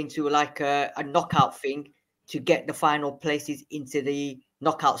to go into like a knockout thing to get the final places into the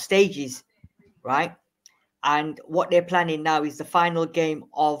knockout stages, right? And what they're planning now is the final game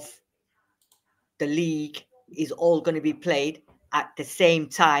of the league is all going to be played at the same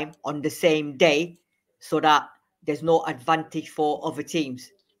time on the same day so that there's no advantage for other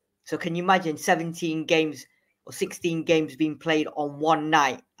teams. So can you imagine 17 games or 16 games being played on one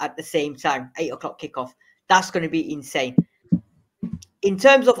night at the same time, 8 o'clock kickoff? That's going to be insane. In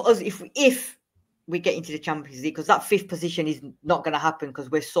terms of us, if we get into the Champions League, because that 5th position is not going to happen because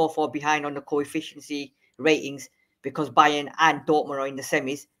we're so far behind on the coefficiency ratings because Bayern and Dortmund are in the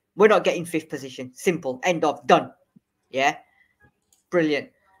semis. We're not getting 5th position. Simple. End of. Done. Yeah. Brilliant.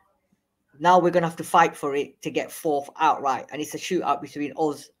 Now we're going to have to fight for it to get 4th outright. And it's a shootout between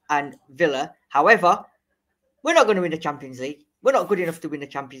us and Villa. However, we're not going to win the Champions League. We're not good enough to win the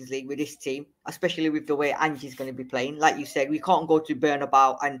Champions League with this team, especially with the way Angie's going to be playing. Like you said, we can't go to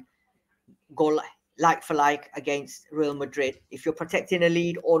Bernabeu and go like for like against Real Madrid. If you're protecting a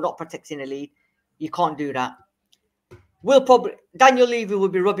lead or not protecting a lead, you can't do that. Daniel Levy will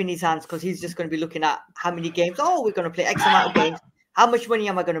be rubbing his hands because he's just going to be looking at how many games. Oh, we're going to play X amount of games. How much money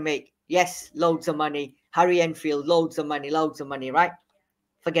am I going to make? Yes, loads of money. Harry Enfield, loads of money, right?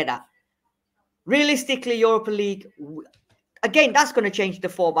 Forget that. Realistically, Europa League, again, that's going to change the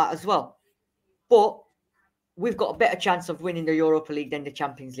format as well. But we've got a better chance of winning the Europa League than the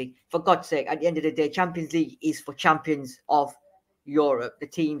Champions League. For God's sake, at the end of the day, Champions League is for champions of Europe, the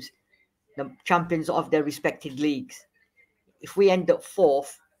teams, the champions of their respected leagues. If we end up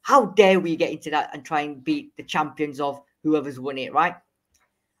 4th, how dare we get into that and try and beat the champions of whoever's won it, right?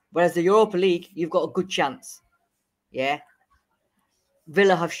 Whereas the Europa League, you've got a good chance. Yeah.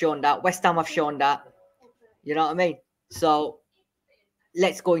 Villa have shown that. West Ham have shown that. You know what I mean? So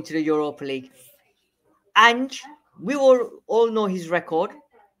let's go into the Europa League. And we all know his record.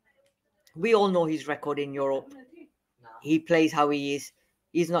 We all know his record in Europe. He plays how he is.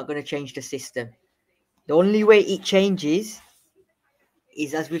 He's not going to change the system. The only way it changes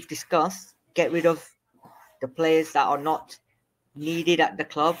is, as we've discussed, get rid of the players that are not needed at the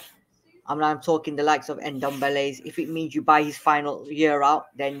club. I'm talking the likes of Ndombele's. If it means you buy his final year out,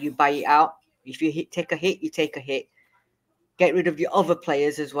 then you buy it out. If you take a hit, you take a hit. Get rid of your other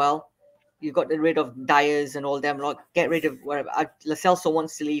players as well. You've got rid of Dyers and all them. Like, get rid of whatever. Lo Celso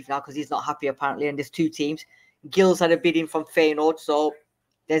wants to leave now because he's not happy apparently. And there's 2 teams. Gil's had a bidding from Feyenoord, so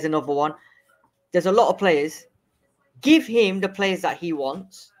there's another one. There's a lot of players. Give him the players that he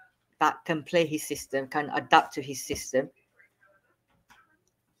wants, that can play his system, can adapt to his system.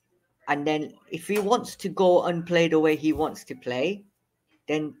 And then if he wants to go and play the way he wants to play,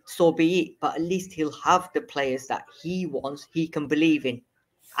 then so be it. But at least he'll have the players that he wants, he can believe in.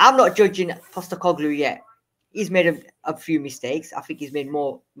 I'm not judging Postecoglou yet. He's made a few mistakes. I think he's made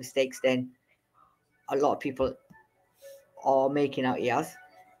more mistakes than a lot of people are making out he has.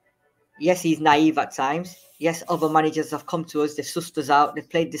 Yes, he's naive at times. Yes, other managers have come to us. They've sussed us out. They've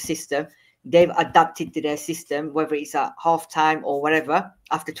played the system. They've adapted to their system, whether it's at half-time or whatever,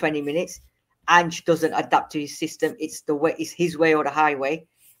 after 20 minutes. Ange doesn't adapt to his system. It's his way or the highway.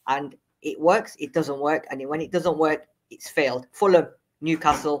 And it works, it doesn't work. And when it doesn't work, it's failed. Fulham,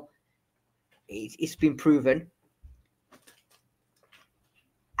 Newcastle, it's been proven.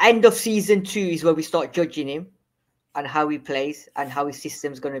 End of season 2 is where we start judging him and how he plays and how his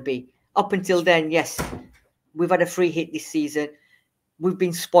system's going to be. Up until then, yes, we've had a free hit this season. We've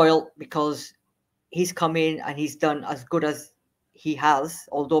been spoiled because he's come in and he's done as good as he has.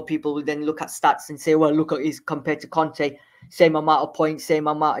 Although people will then look at stats and say, well, look at his compared to Conte, same amount of points, same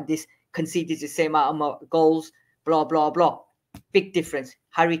amount of this, conceded the same amount of goals, blah, blah, blah. Big difference.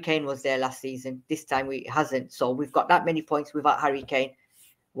 Harry Kane was there last season. This time we hasn't. So we've got that many points without Harry Kane.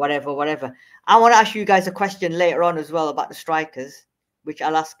 Whatever. I want to ask you guys a question later on as well about the strikers, which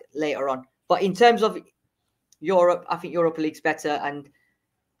I'll ask later on. But in terms of Europe. I think Europa League's better, and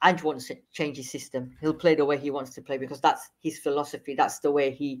Ange wants to change his system. He'll play the way he wants to play because that's his philosophy. That's the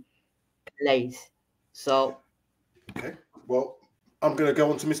way he plays. So, okay. Well, I'm going to go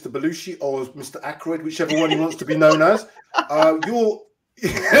on to Mr. Belushi or Mr. Aykroyd, whichever one he wants to be known as.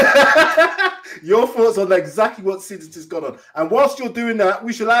 Your thoughts on exactly what Sid's just got on. And whilst you're doing that,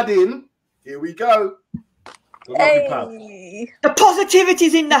 we shall add in, here we go. Hey. the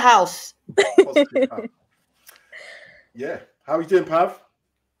positivity's in the house. Yeah. How are you doing, Pav?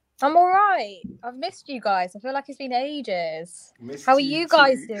 I'm all right. I've missed you guys. I feel like it's been ages. Missed How are you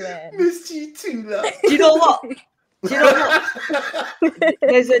guys too. doing? Missed you too, love. Do you know what?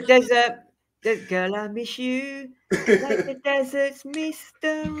 There's girl, I miss you like the deserts miss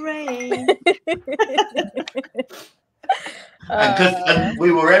the rain. And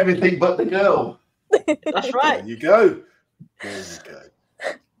we were everything but the girl. That's right. There you go. There you go.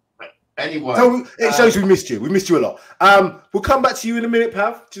 Anyway, So it shows we missed you. We missed you a lot. We'll come back to you in a minute,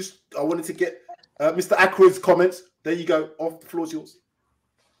 Pav. Just I wanted to get Mr. Aykroyd's comments. There you go. Off the floor's yours.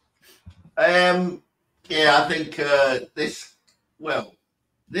 yeah, I think this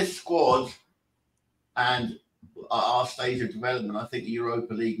squad and our stage of development, I think the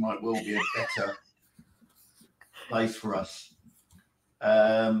Europa League might well be a better place for us.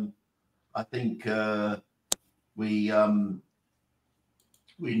 I think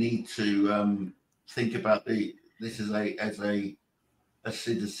we need to think about this as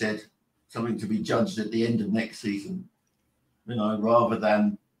Sid has said, something to be judged at the end of next season. You know, rather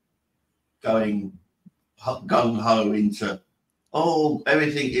than going gung ho into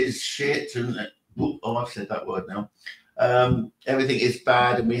everything is shit and I've said that word now. Everything is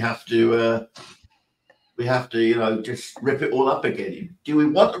bad and we have to just rip it all up again. Do we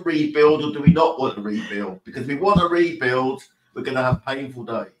want to rebuild or do we not want to rebuild? Because if we want to rebuild, we're going to have painful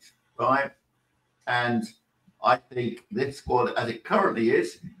days, right? And I think this squad, as it currently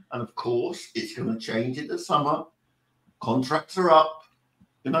is, and of course it's going to change in the summer. Contracts are up.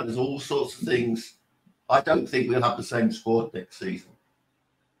 You know, there's all sorts of things. I don't think we'll have the same squad next season.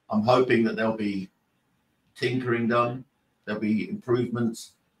 I'm hoping that there'll be tinkering done. There'll be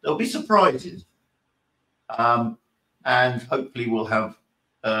improvements. There'll be surprises. And hopefully we'll have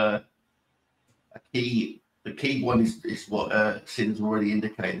a key. The key one is what Sid has already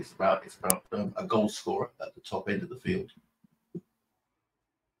indicated. It's about a goal scorer at the top end of the field.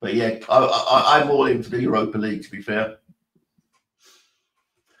 But yeah, I'm all in for the Europa League, to be fair.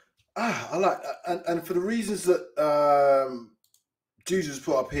 I like that. And for the reasons that Jesus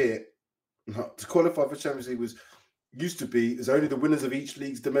put up here, to qualify for Champions League used to be only the winners of each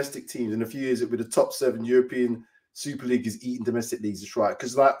league's domestic teams. In a few years, it would be the top 7 European Super League is eating domestic leagues. That's right.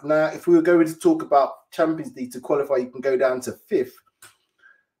 Because like now, if we were going to talk about Champions League to qualify, you can go down to 5th.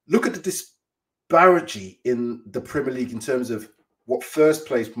 Look at the disparity in the Premier League in terms of what first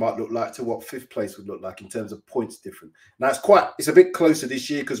place might look like to what 5th place would look like in terms of points difference. Now it's a bit closer this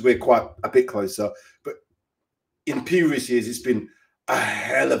year because we're quite a bit closer. But in previous years, it's been a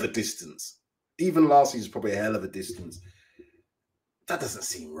hell of a distance. Even last season is probably a hell of a distance. That doesn't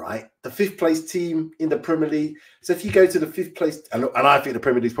seem right. The 5th place team in the Premier League. So if you go to the 5th place, and I think the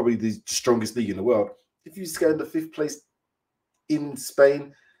Premier League is probably the strongest league in the world. If you just go in the 5th place in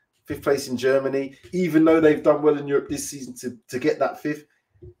Spain, 5th place in Germany, even though they've done well in Europe this season to get that 5th,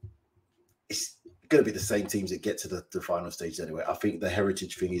 it's going to be the same teams that get to the final stage anyway. I think the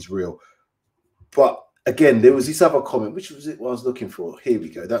heritage thing is real. But again, there was this other comment, which was what I was looking for. Here we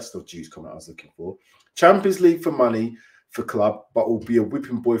go. That's the juice comment I was looking for. Champions League for money for club, but will be a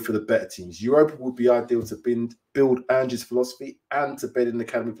whipping boy for the better teams. Europa would be ideal to build Ange's philosophy and to bed in the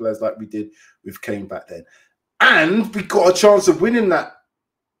academy players like we did with Kane back then. And we got a chance of winning that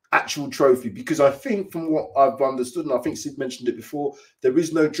actual trophy because I think from what I've understood, and I think Sid mentioned it before, there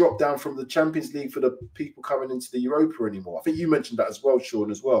is no drop down from the Champions League for the people coming into the Europa anymore. I think you mentioned that as well,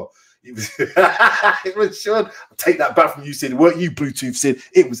 Sean, as well. It was Sean. I'll take that back from you, Sid. It weren't you, Bluetooth Sid.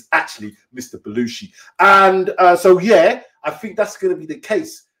 It was actually Mr. Belushi. And so, yeah, I think that's going to be the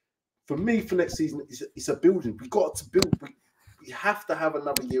case. For me, for next season, it's a building. We've got to build. We have to have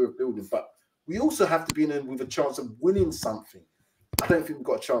another year of building, but we also have to be in with a chance of winning something. I don't think we've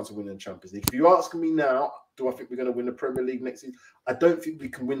got a chance of winning the Champions League. If you're asking me now, do I think we're going to win the Premier League next season? I don't think we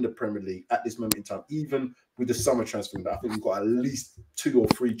can win the Premier League at this moment in time, even with the summer transfer window. I think we've got at least 2 or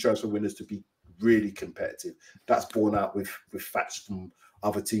 3 transfer winners to be really competitive. That's borne out with facts from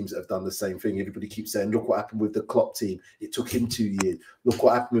other teams that have done the same thing. Everybody keeps saying, look what happened with the Klopp team. It took him 2 years. Look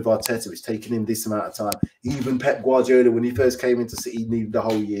what happened with Arteta. It's taken him this amount of time. Even Pep Guardiola, when he first came into City, needed the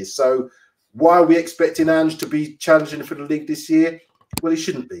whole year. So why are we expecting Ange to be challenging for the league this year? Well, he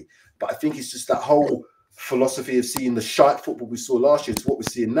shouldn't be. But I think it's just that whole philosophy of seeing the shite football we saw last year to what we're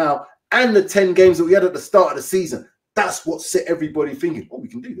seeing now, and the 10 games that we had at the start of the season. That's what set everybody thinking, oh, we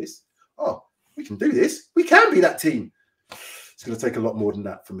can do this. Oh, we can do this. We can be that team. It's going to take a lot more than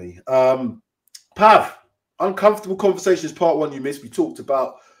that for me. Pav, uncomfortable conversations, part 1 you missed. We talked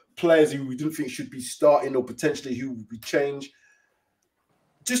about players who we didn't think should be starting or potentially who would be changed.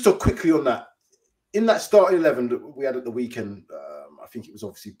 Just quickly on that. In that starting 11 that we had at the weekend, I think it was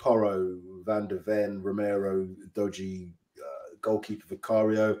obviously Porro, Van der Ven, Romero, Jodi, goalkeeper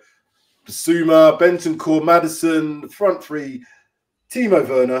Vicario, Basuma, Bentancur, Maddison, front 3, Timo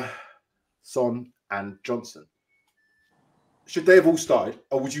Werner, Son, and Johnson. Should they have all started,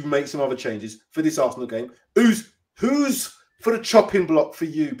 or would you make some other changes for this Arsenal game? Who's for the chopping block for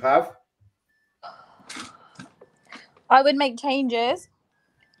you, Pav? I would make changes.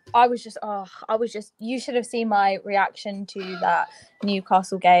 You should have seen my reaction to that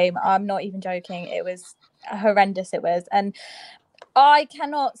Newcastle game. I'm not even joking. It was horrendous. It was. And I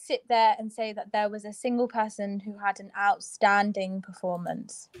cannot sit there and say that there was a single person who had an outstanding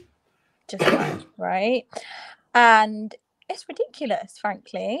performance. Just one, right? And it's ridiculous,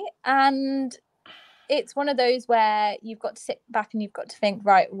 frankly. And it's one of those where you've got to sit back and you've got to think,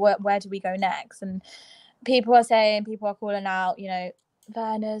 right, where do we go next? And people are calling out,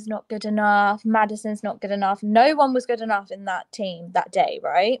 Werner's not good enough, Maddison's not good enough. No one was good enough in that team that day,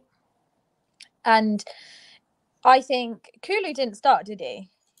 right? And I think Kulu didn't start, did he?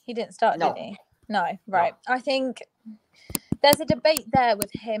 He didn't start, No. did he? No, right. No. I think there's a debate there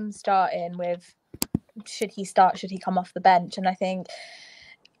with him starting with should he start, should he come off the bench? And I think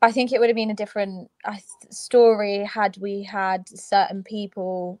it would have been a different story had we had certain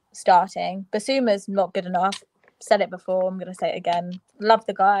people starting. Basuma's not good enough. Said it before, I'm going to say it again. Love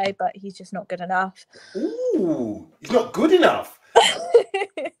the guy, but he's just not good enough. Ooh, he's not good enough.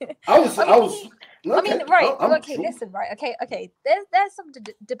 Listen, right. Okay. There's some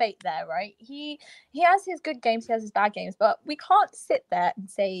debate there, right? He has his good games, he has his bad games, but we can't sit there and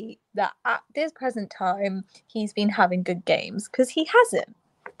say that at this present time he's been having good games because he hasn't.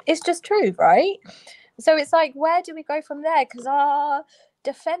 It's just true, right? So it's like, where do we go from there? Because our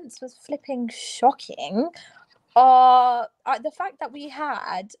defense was flipping shocking. The fact that we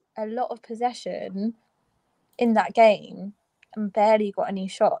had a lot of possession in that game and barely got any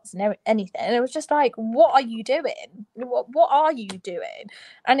shots and anything, and it was just like, what are you doing? What are you doing?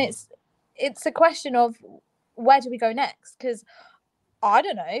 And it's a question of where do we go next? Because I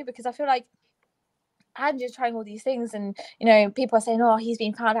don't know, because I feel like I'm just trying all these things, and people are saying, oh, he's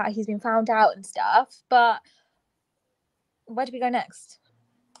been found out and stuff, but where do we go next?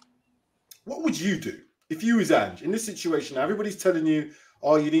 What would you do if you was Ange in this situation? Everybody's telling you,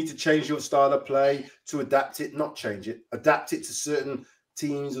 oh, you need to change your style of play to adapt it, not change it, adapt it to certain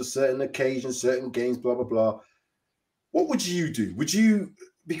teams or certain occasions, certain games, blah, blah, blah. What would you do? Would you,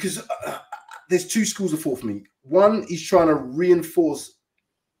 because there's two schools of thought for me. One is trying to reinforce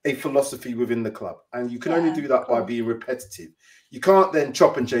a philosophy within the club, and you can only do that by being repetitive. You can't then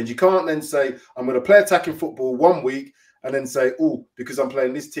chop and change. You can't then say, I'm going to play attacking football 1 week and then say, oh, because I'm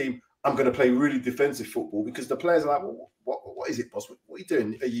playing this team, I'm going to play really defensive football, because the players are like, well, what is it, boss? What are you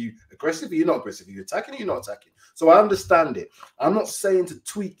doing? Are you aggressive? Are you not aggressive? Are you attacking? Are you not attacking? So I understand it. I'm not saying to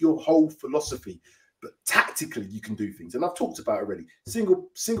tweak your whole philosophy, but tactically you can do things. And I've talked about it already.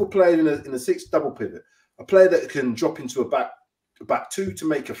 Single player in a 6 double pivot, a player that can drop into a back 2 to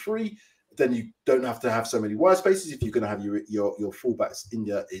make a 3. Then you don't have to have so many wide spaces. If you're going to have your fullbacks in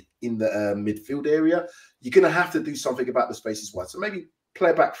the midfield area, you're going to have to do something about the spaces wide. So maybe play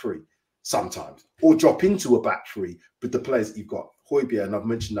a back 3 sometimes, or drop into a back 3 with the players that you've got. Højbjerg, and I've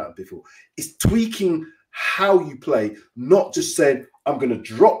mentioned that before. It's tweaking how you play, not just saying, I'm going to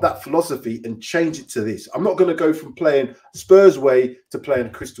drop that philosophy and change it to this. I'm not going to go from playing Spurs way to playing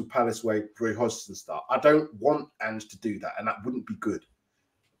Crystal Palace way, Roy Hodgson style. I don't want Ange to do that, and that wouldn't be good.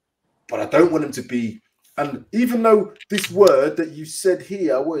 But I don't want him to be, and even though this word that you said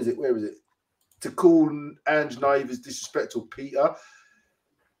here, where is it? To call Ange naive is disrespectful, Peter.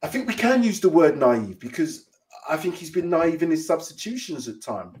 I think we can use the word naive, because I think he's been naive in his substitutions at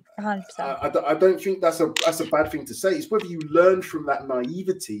times. 100%. I don't think that's a bad thing to say. It's whether you learn from that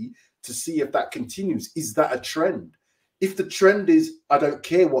naivety to see if that continues. Is that a trend? If the trend is, I don't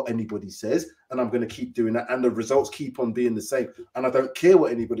care what anybody says, and I'm going to keep doing that, and the results keep on being the same, and I don't care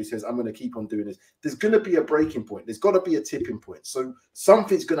what anybody says, I'm going to keep on doing this, there's going to be a breaking point. There's got to be a tipping point. So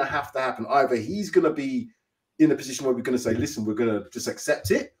something's going to have to happen. Either he's going to be in a position where we're going to say, listen, we're going to just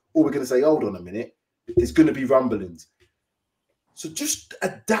accept it, or we're going to say, hold on a minute, there's going to be rumblings. So just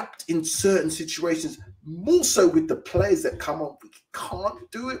adapt in certain situations, more so with the players that come on. We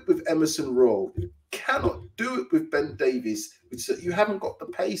can't do it with Emerson Royal. cannot do it with Ben Davies. You haven't got the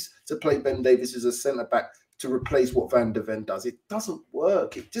pace to play Ben Davies as a centre-back to replace what Van de Ven does. It doesn't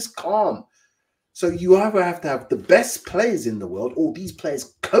work. It just can't. So you either have to have the best players in the world, or these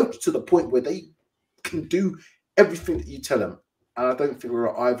players coach to the point where they can do everything that you tell them. And I don't think we're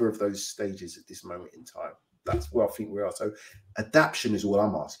at either of those stages at this moment in time. That's where I think we are. So adaptation is all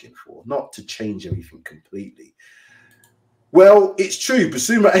I'm asking for, not to change everything completely. Well, it's true.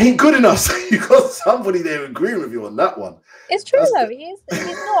 Basuma ain't good enough. So you got somebody there agreeing with you on that one. It's true though. He's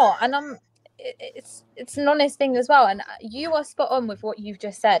not, and it's an honest thing as well. And you are spot on with what you've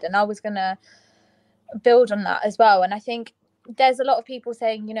just said. And I was gonna build on that as well. And I think there's a lot of people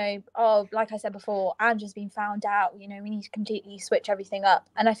saying, you know, oh, like I said before, Andrew's been found out. You know, we need to completely switch everything up.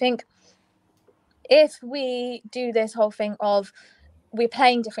 And I think if we do this whole thing of we're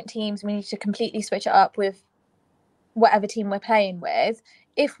playing different teams, we need to completely switch it up with whatever team we're playing with.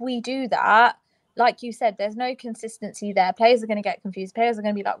 If we do that, like you said, there's no consistency there. Players are going to get confused. Players are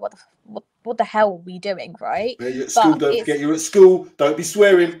going to be like, what the hell are we doing, right? Yeah, you're at school, don't forget you're at school. Don't be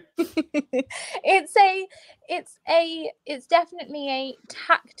swearing. It's definitely a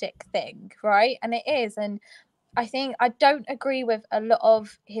tactic thing, right? And it is. And I think I don't agree with a lot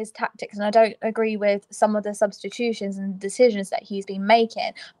of his tactics, and I don't agree with some of the substitutions and decisions that he's been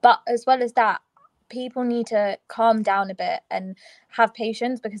making. But as well as that, people need to calm down a bit and have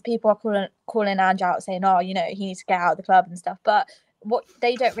patience, because people are calling Ange out saying, oh, you know, he needs to get out of the club and stuff. But what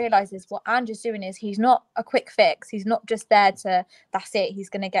they don't realise is what Ange is doing is he's not a quick fix. He's not just there to, that's it, he's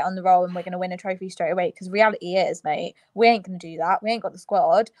going to get on the roll and we're going to win a trophy straight away. Because reality is, mate, we ain't going to do that. We ain't got the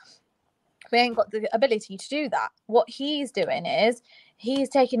squad. We ain't got the ability to do that. What he's doing is he's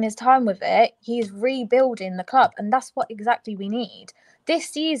taking his time with it. He's rebuilding the club. And that's what exactly we need. This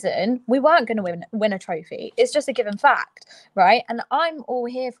season, we weren't going to win a trophy. It's just a given fact, right? And I'm all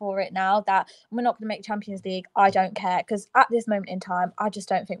here for it now that we're not going to make Champions League. I don't care, because at this moment in time, I just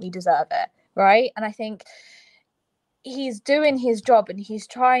don't think we deserve it, right? And I think he's doing his job and he's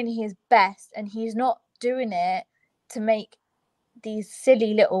trying his best, and he's not doing it to make these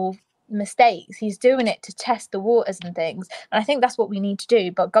silly little mistakes. He's doing it to test the waters and things. And I think that's what we need to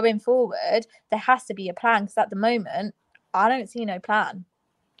do. But going forward, there has to be a plan, because at the moment, I don't see no plan.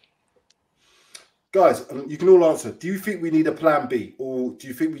 Guys, you can all answer. Do you think we need a plan B? Or do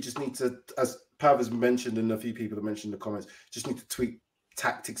you think we just need to, as Pav has mentioned and a few people have mentioned in the comments, just need to tweak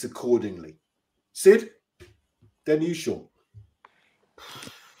tactics accordingly? Sid? Then you, Sean.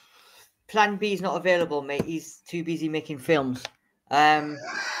 Plan B is not available, mate. He's too busy making films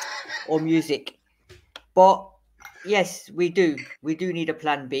or music. But yes, we do. We do need a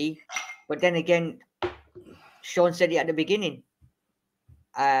plan B. But then again, Sean said it at the beginning.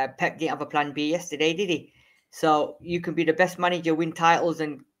 Pep didn't have a plan B yesterday, did he? So you can be the best manager, win titles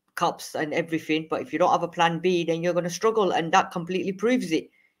and cups and everything, but if you don't have a plan B, then you're going to struggle, and that completely proves it.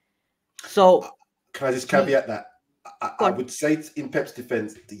 So can I just caveat that? I would say in Pep's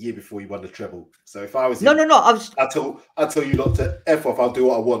defense, the year before he won the treble. So if I was I tell you not to F off. I'll do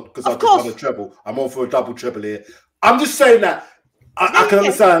what I want because I've just won a treble. I'm on for a double treble here. I'm just saying that I can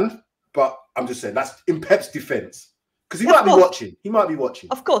understand, but I'm just saying that's in Pep's defense. Because he might be watching. He might be watching.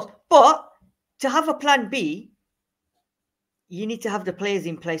 Of course. But to have a plan B, you need to have the players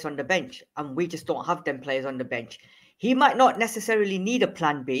in place on the bench. And we just don't have them players on the bench. He might not necessarily need a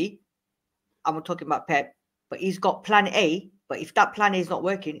plan B. I'm talking about Pep. But he's got plan A. But if that plan A is not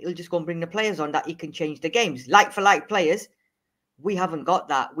working, he'll just go and bring the players on that he can change the games. Like for like players, we haven't got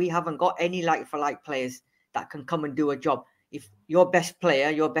that. We haven't got any like for like players that can come and do a job. If your best player,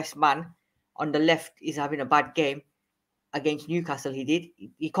 your best man on the left is having a bad game, against Newcastle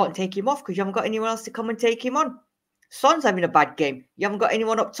he can't take him off because you haven't got anyone else to come and take him on. Son's having a bad game. You haven't got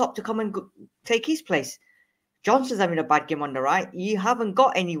anyone up top to come and take his place. Johnson's having a bad game on the right. You haven't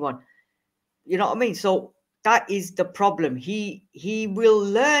got anyone. You know what I mean? So that is the problem. He will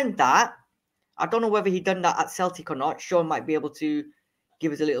learn that. I don't know whether he done that at Celtic or not. Sean might be able to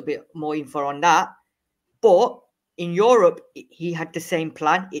give us a little bit more info on that. But in Europe, he had the same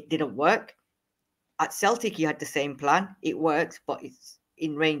plan. It didn't work. At Celtic, he had the same plan. It works, but it's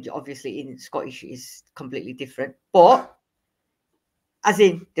in range, obviously, in Scottish is completely different. But, as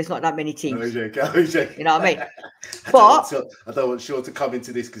in, there's not that many teams. You know what I mean? I don't want Sean to come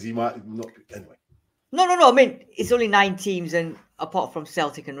into this because he might not. Anyway. No. I mean, it's only 9 teams, and apart from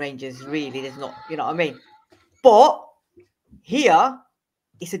Celtic and Rangers, really, there's not, you know what I mean? But here,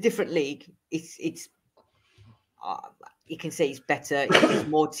 it's a different league. It's you can say it's better. There's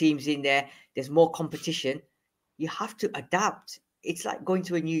more teams in there. There's more competition. You have to adapt. It's like going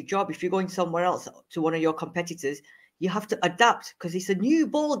to a new job. If you're going somewhere else to one of your competitors, you have to adapt because it's a new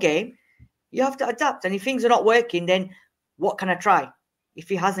ball game. You have to adapt. And if things are not working, then what can I try? If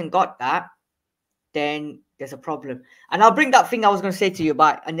he hasn't got that, then there's a problem. And I'll bring that thing I was going to say to you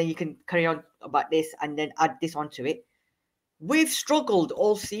about, and then you can carry on about this and then add this onto it. We've struggled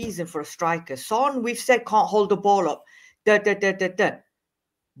all season for a striker. Son, we've said can't hold the ball up.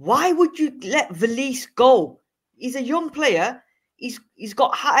 Why would you let Valise go? He's a young player. He's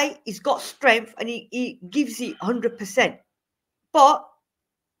got height, he's got strength, and he gives it 100%. But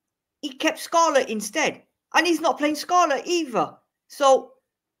he kept Scarlett instead. And he's not playing Scarlett either. So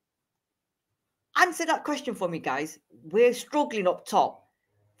answer that question for me, guys. We're struggling up top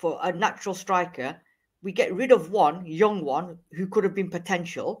for a natural striker. We get rid of one, young one, who could have been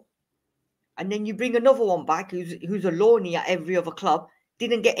potential. And then you bring another one back who's a loanee at every other club.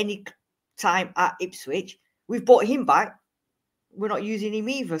 Didn't get any time at Ipswich. We've brought him back. We're not using him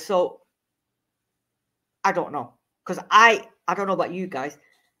either. So I don't know. Because I don't know about you guys.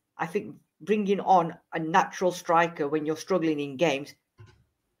 I think bringing on a natural striker when you're struggling in games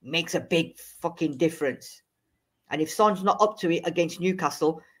makes a big fucking difference. And if Son's not up to it against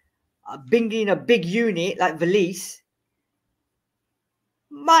Newcastle, bringing a big unit like Valise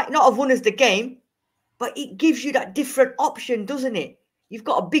might not have won us the game, but it gives you that different option, doesn't it? You've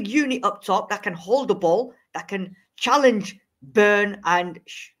got a big unit up top that can hold the ball, that can challenge Burn and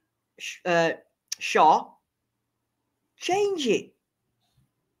Shaw. Change it.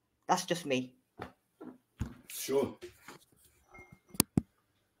 That's just me. Sure.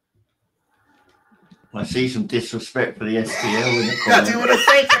 I see some disrespect for the SPL in the I comments. didn't want to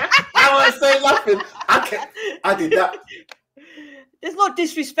say that. I want to say nothing. I did that. There's no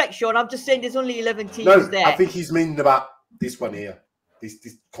disrespect, Sean. I'm just saying there's only 11 teams No, there. I think he's meaning about this one here.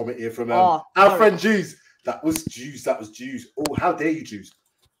 This comment here from Oh, our sorry. friend Jews. That was Jews. Oh, how dare you, Jews?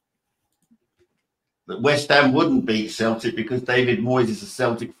 That West Ham wouldn't beat Celtic because David Moyes is a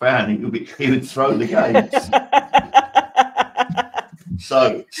Celtic fan. He would throw the games.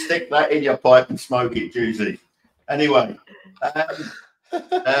 So stick that in your pipe and smoke it, Juicy. Anyway, I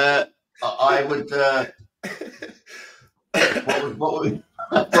would. What would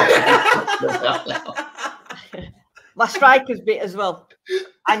My strikers bit as well.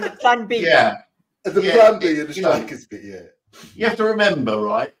 And the plan B. yeah. The Yeah, plan B and the you know, strikers bit, yeah. You have to remember,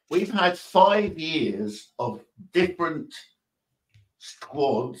 right? We've had 5 years of different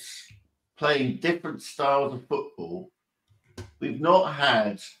squads playing different styles of football. We've not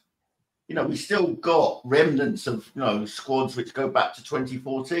had, we still got remnants of, squads which go back to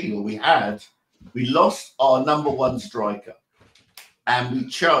 2014, or we lost our number one striker and we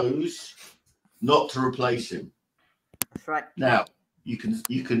chose not to replace him. That's right. Now, you can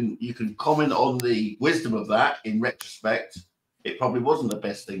comment on the wisdom of that in retrospect. It probably wasn't the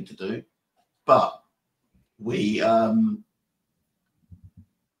best thing to do, but we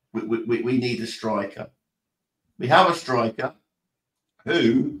need a striker. We have a striker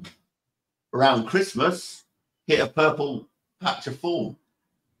who, around Christmas, hit a purple patch of form.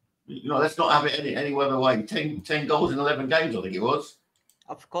 Let's not have it any other way. 10 goals in 11 games, I think it was.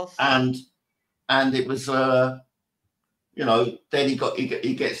 Of course. And it was, then he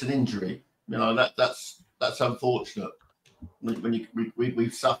gets an injury. That's unfortunate.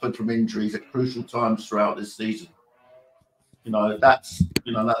 We've suffered from injuries at crucial times throughout this season. That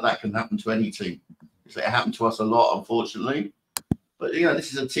can happen to any team. It happened to us a lot, unfortunately. But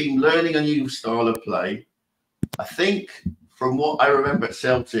this is a team learning a new style of play. I think from what I remember at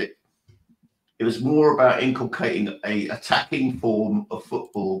Celtic, it was more about inculcating a attacking form of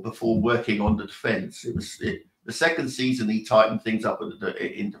football before working on the defence. The second season he tightened things up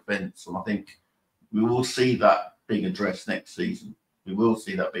in defence, and I think we will see that being addressed next season. Whether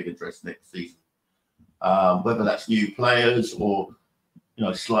that's new players or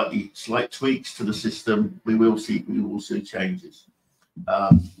slight tweaks to the system, we will see changes.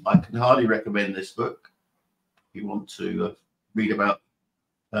 I can highly recommend this book if you want to read about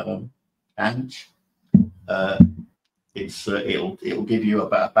Ange. It'll give you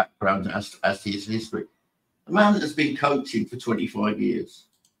a background as to his history. The man has been coaching for 25 years.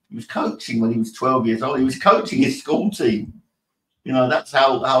 He was coaching when he was 12 years old. He was coaching his school team. That's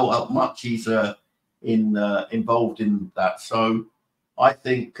how much he's involved in that. So I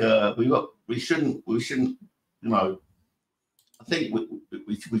think we shouldn't. I think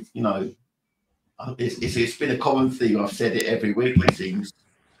it's been a common theme. I've said it every week. It seems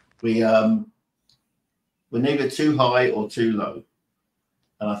we're neither too high or too low,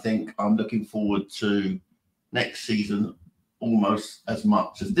 and I think I'm looking forward to next season almost as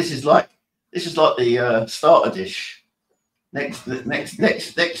much as this is like the starter dish. Next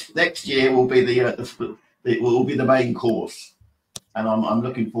year will be the main course. and I'm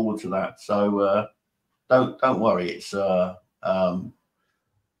looking forward to that. So don't worry. It's I'm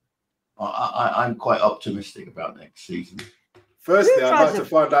quite optimistic about next season. Firstly, I'd like to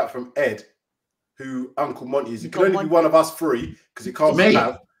find out from Ed who Uncle Monty is. It can only be one of us three because it can't be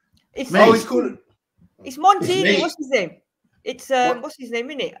Pav. It's me. Oh, he's called. It's Monty. It's what's his name? It's what's his name?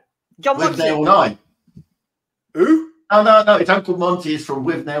 Isn't it? John With Monty. Nail and I. Who? No. It's Uncle Monty is from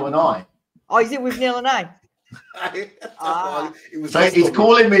With Nail and I. Oh, is it With Nail and I? It was so he's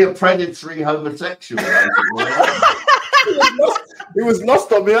calling me a predatory homosexual. It was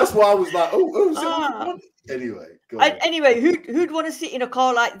lost on me. That's why I was like, oh. Anyway, go on. Anyway, who'd want to sit in a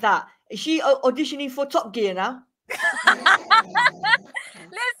car like that? Is she auditioning for Top Gear now?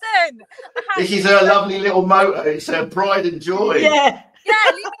 Listen, this is her lovely little motor. It's her pride and joy. Yeah,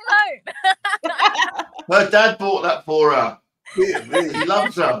 leave me alone. Her dad bought that for her. Dear me. He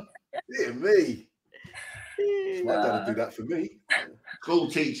loves her. Dear me. My dad would do that for me. Cool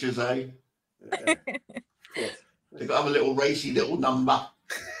teachers, eh? Yeah. They've got to have a little racy little number.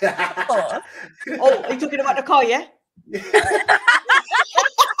 Oh, are you talking about the car, yeah? Let's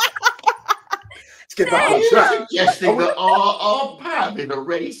get back on track. Suggesting that our Pam is a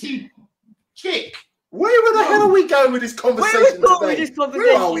racy chick. Where the hell are we going with this conversation today?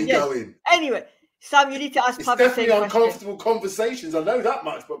 Where are we going? Anyway, Sam, you need to ask It's Pav the same definitely question. uncomfortable conversations. I know that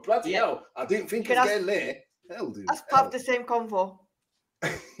much, but bloody hell, I didn't think it was getting there. Hell, dude. Ask Pav the same convo.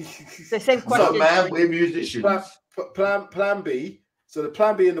 The same question. So, man, we're musicians. Plan B. So the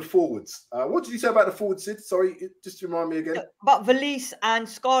plan B in the forwards. What did you say about the forwards, Sid? Sorry, just remind me again. But Valise and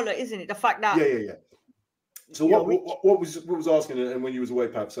Scarlett, isn't it? The fact that yeah. So what was asking, and when you was away,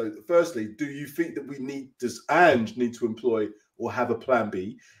 Pav? So firstly, do you think that we need to employ or have a plan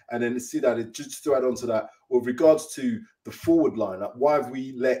B? And then see that just to add on to that, with regards to the forward lineup, why have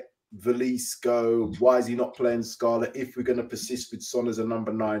we let Valise go? Why is he not playing Scarlett? If we're going to persist with Son as a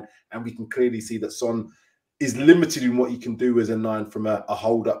number 9, and we can clearly see that Son is limited in what he can do as a 9 from a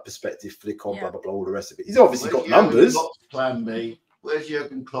hold-up perspective, flick on, blah, blah, blah, all the rest of it. He's obviously got numbers. Plan B. Where's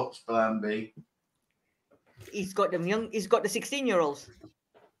Jurgen Klopp's plan B? He's got them young. He's got the 16-year-olds.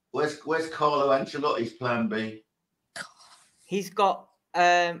 Where's Carlo Ancelotti's plan B? He's got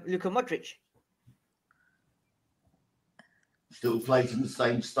Luka Modric. Still plays in the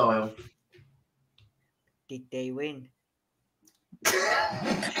same style. Did they win?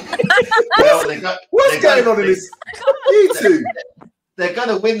 Well, what's going on in this? You two. They're going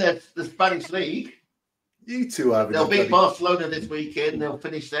to win the Spanish league. You two are. They'll beat Barcelona this weekend. They'll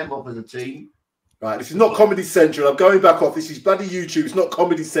finish them off as a team. Right, this is not Comedy Central. I'm going back off. This is bloody YouTube. It's not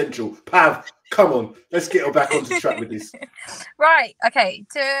Comedy Central. Pav, come on. Let's get back onto track with this. Right. Okay.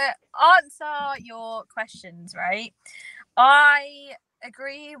 To answer your questions, right? I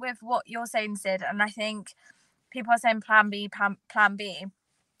agree with what you're saying, Sid, and I think people are saying plan B. I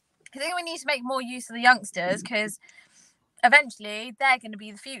think we need to make more use of the youngsters because eventually they're going to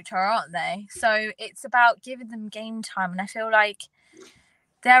be the future, aren't they? So it's about giving them game time, and I feel like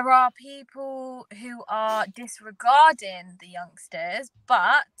there are people who are disregarding the youngsters,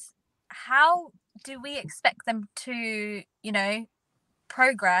 but how do we expect them to,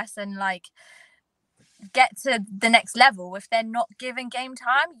 progress and get to the next level if they're not given game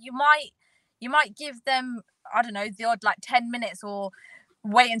time? You might give them, I don't know, the odd 10 minutes or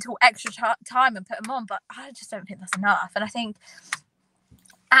wait until extra time and put them on, but I just don't think that's enough. And I think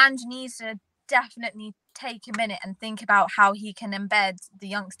Ange needs to definitely take a minute and think about how he can embed the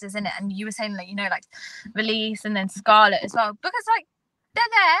youngsters in it. And you were saying Valise and then Scarlett as well, because they're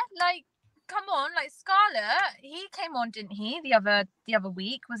there. Come on, Scarlett, he came on, didn't he? The other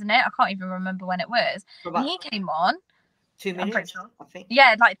week, wasn't it? I can't even remember when it was. And he came on 2 minutes, I think.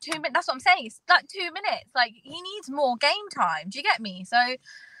 Yeah, 2 minutes. That's what I'm saying. It's 2 minutes. He needs more game time. Do you get me? So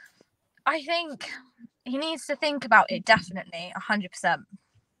I think he needs to think about it, definitely, 100%.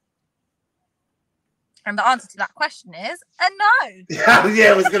 And the answer to that question is a no.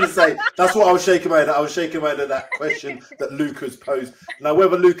 Yeah, I was going to say, that's what I was shaking my head at. I was shaking my head at that question that Luca's posed. Now,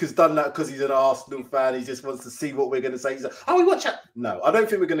 whether Luca's done that because he's an Arsenal fan, he just wants to see what we're going to say. He's like, we watch it. No, I don't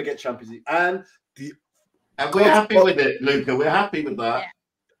think we're going to get Champions League. And we're happy with it, Luca. We're happy with that.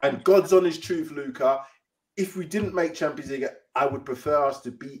 Yeah. And God's honest truth, Luca, if we didn't make Champions League, I would prefer us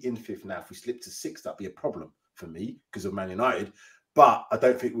to be in 5th now. If we slip to 6th, that'd be a problem for me because of Man United. But I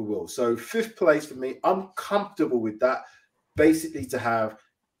don't think we will. So 5th place for me, I'm comfortable with that. Basically to have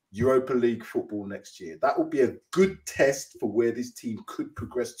Europa League football next year. That will be a good test for where this team could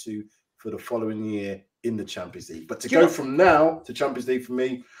progress to for the following year in the Champions League. But to go from now to Champions League for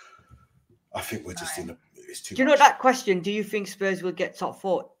me, I think we're just it's too much. Do you know that question? Do you think Spurs will get top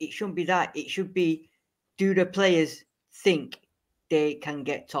 4? It shouldn't be that. It should be, do the players think they can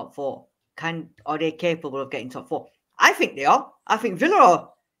get top 4? Are they capable of getting top 4? I think they are. I think Villa are.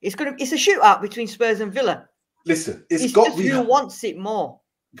 It's a shootout between Spurs and Villa. Listen, it's just who wants it more.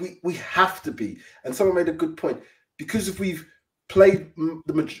 We have to be. And someone made a good point. Because if we've played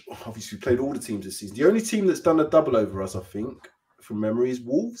obviously we played all the teams this season. The only team that's done a double over us, I think, from memory, is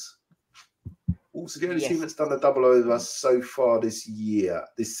Wolves. Wolves are the only team that's done a double over us so far this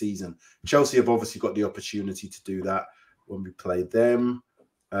season. Chelsea have obviously got the opportunity to do that when we played them.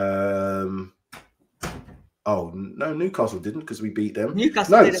 Oh no, Newcastle didn't, because we beat them.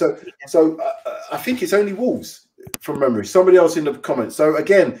 Newcastle didn't. So I think it's only Wolves from memory. Somebody else in the comments. So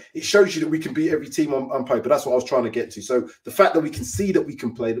again, it shows you that we can beat every team on paper. That's what I was trying to get to. So the fact that we can see that we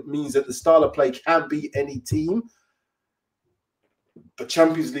can play, that means that the style of play can beat any team. But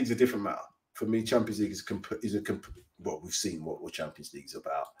Champions League's a different matter. For me, Champions League well, we've seen what Champions League's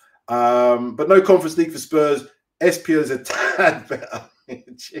about. But no Conference League for Spurs. SPL is a tad better.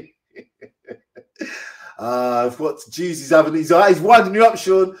 What Jeezy's having? He's winding you up,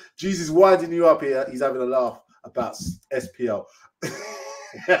 Sean. Jeezy's winding you up here. He's having a laugh about SPL.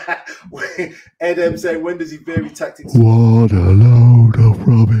 Ed M saying, when does he vary tactics? What a load of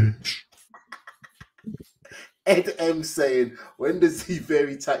rubbish. Ed M saying, when does he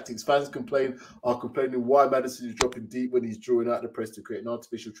vary tactics? Fans are complaining why Maddison is dropping deep when he's drawing out the press to create an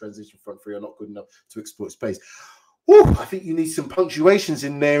artificial transition. Front three are not good enough to exploit space. Woo, I think you need some punctuations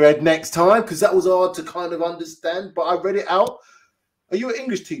in there, Ed, next time, because that was hard to kind of understand, but I read it out. Are you an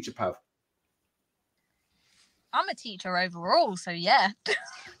English teacher, Pav? I'm a teacher overall, so yeah.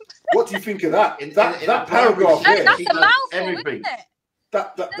 What do you think of that? That paragraph there. That's a mouthful, isn't it?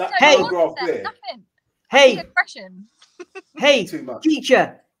 That paragraph there. Hey, hey,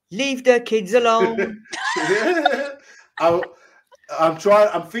 teacher, leave the kids alone. I'm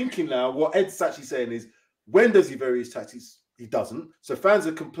thinking now, what Ed's actually saying is, when does he vary his tactics? He doesn't. So fans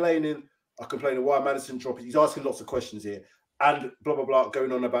are complaining why Maddison dropping. He's asking lots of questions here, and blah blah blah,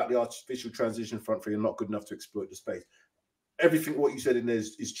 going on about the artificial transition front three and not good enough to exploit the space. Everything what you said in there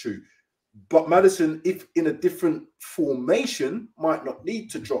is true. But Maddison, if in a different formation, might not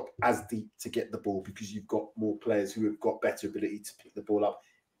need to drop as deep to get the ball, because you've got more players who have got better ability to pick the ball up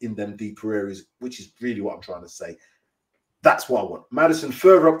in them deeper areas, which is really what I'm trying to say. That's what I want. Maddison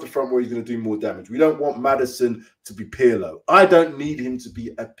further up the front where he's going to do more damage. We don't want Maddison to be Pirlo. I don't need him to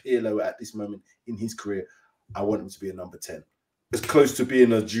be a Pirlo at this moment in his career. I want him to be a number 10. As close to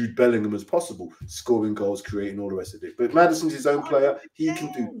being a Jude Bellingham as possible, scoring goals, creating all the rest of it. But Maddison's his own player. He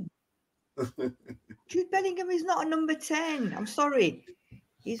can do. Jude Bellingham is not a number 10. I'm sorry.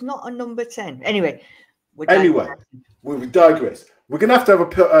 He's not a number 10. Anyway, we digress. We're going to have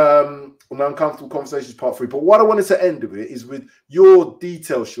an Uncomfortable Conversations Part 3. But what I wanted to end with is with your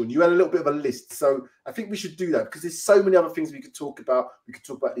details, Sean. You had a little bit of a list. So I think we should do that, because there's so many other things we could talk about. We could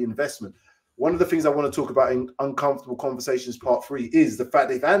talk about the investment. One of the things I want to talk about in Uncomfortable Conversations Part 3 is the fact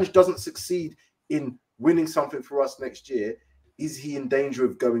that if Ange doesn't succeed in winning something for us next year, is he in danger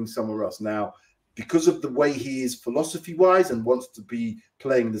of going somewhere else? Now, because of the way he is philosophy-wise and wants to be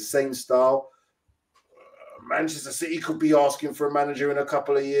playing the same style, Manchester City could be asking for a manager in a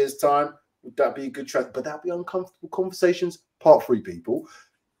couple of years' time. Would that be a good track? But that'd be Uncomfortable Conversations Part 3, people.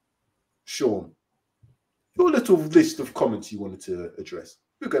 Sean, your little list of comments you wanted to address.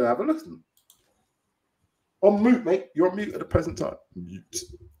 We're going to have a look at them. On mute, mate. You're on mute at the present time. Mute.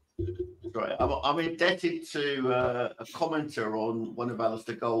 Right. I'm indebted to a commenter on one of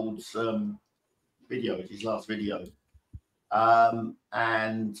Alistair Gold's videos, his last video. And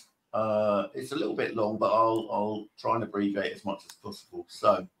it's a little bit long, but I'll try and abbreviate as much as possible.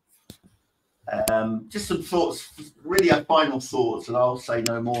 So just some thoughts, really our final thoughts, and I'll say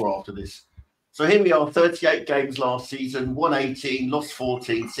no more after this. So here we are, 38 games last season, won 18, lost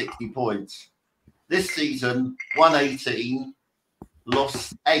 14, 60 points. This season, won 18,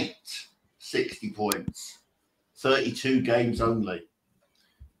 lost 8, 60 points. 32 games only.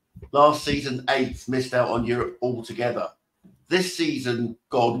 Last season, 8th, missed out on Europe altogether. This season,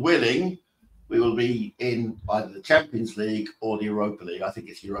 God willing, we will be in either the Champions League or the Europa League. I think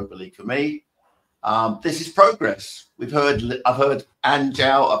it's Europa League for me. This is progress. I've heard Ange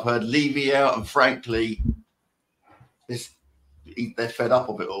out, I've heard Levy out, and frankly, they're fed up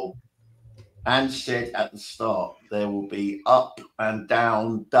of it all. Ange said at the start, there will be up and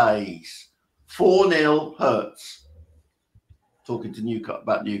down days. 4-0 hurts. Talking to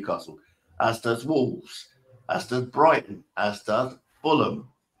about Newcastle, as does Wolves, as does Brighton, as does Fulham.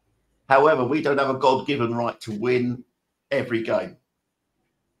 However, we don't have a God-given right to win every game.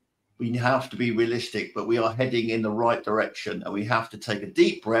 We have to be realistic, but we are heading in the right direction, and we have to take a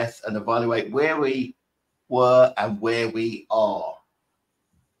deep breath and evaluate where we were and where we are.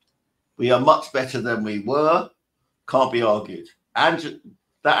 We are much better than we were. Can't be argued. And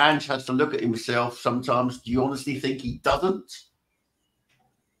that Ange has to look at himself sometimes. Do you honestly think he doesn't?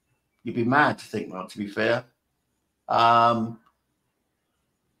 You'd be mad to think that, to be fair.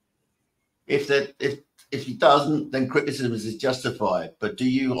 If he doesn't, then criticism is justified. But do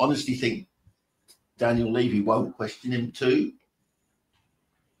you honestly think Daniel Levy won't question him too?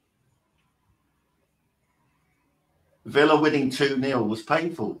 Villa winning 2-0 was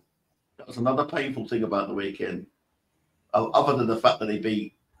painful. That was another painful thing about the weekend. Other than the fact that they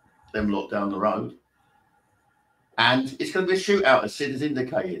beat them lot down the road. And it's going to be a shootout, as Sid has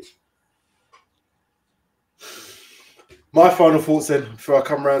indicated. My final thoughts then, before I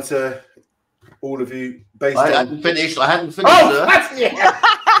come round to all of you, I hadn't finished. Oh, sir. that's it.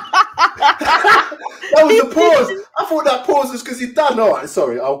 That was the pause. I thought that pause was because he'd done. All right,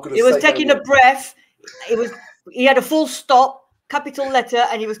 sorry. He was taking a breath. He had a full stop, capital letter,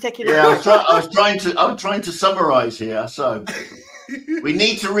 and he was taking a breath. I was trying to summarize here. So we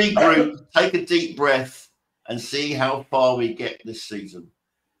need to regroup, take a deep breath, and see how far we get this season.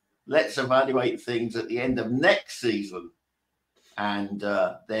 Let's evaluate things at the end of next season. And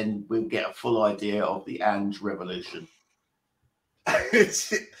then we'll get a full idea of the Ange revolution.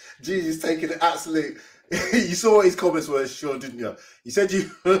 Jesus, taking an absolute. You saw what his comments were, Sean, didn't you? You said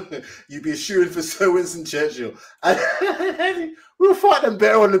you'd be a shoo-in for Sir Winston Churchill, and we'll fight them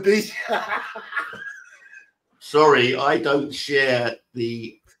better on the beach. Sorry, I don't share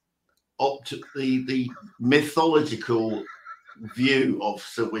the mythological view of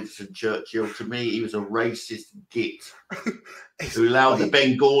Sir Winston Churchill. To me, he was a racist git who allowed the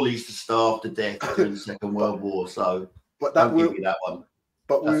Bengalis to starve to death during the Second World War. So, but that give me that one.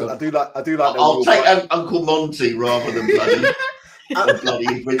 But I do like. I'll take Uncle Monty rather than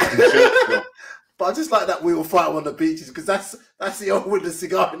bloody Winston Churchill. But I just like that we will fight on the beaches because that's the old with the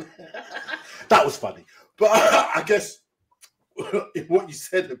cigar. That was funny. But I guess what you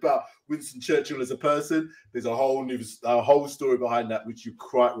said about Winston Churchill as a person, there's a whole story behind that, which you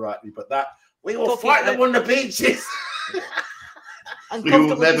quite rightly. But that we will fight them on the beaches. We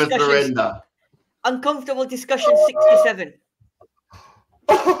will never surrender. Uncomfortable discussion 67.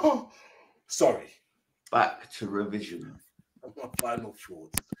 Oh, sorry. Back to revision. My final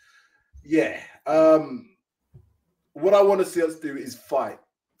thoughts. Yeah. What I want to see us do is fight.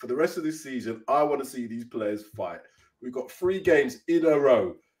 For the rest of this season, I want to see these players fight. We've got 3 games in a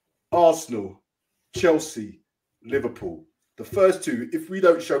row. Arsenal, Chelsea, Liverpool. The first 2, if we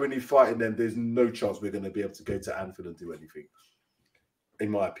don't show any fight in them, there's no chance we're going to be able to go to Anfield and do anything, in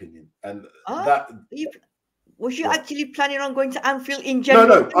my opinion. And was you actually planning on going to Anfield in general?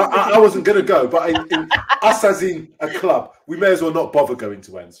 No, I wasn't going to go, but in us as in a club, we may as well not bother going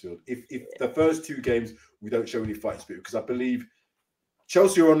to Anfield. If the first 2 games, we don't show any fighting spirit, because I believe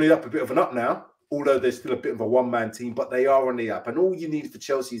Chelsea are on the up, a bit of an up now, although they're still a bit of a one-man team, but they are on the up. And all you need for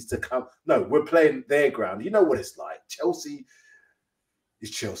Chelsea is to come. No, we're playing their ground. You know what it's like. Chelsea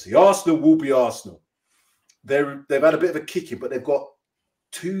is Chelsea. Arsenal will be Arsenal. They've had a bit of a kicking, but they've got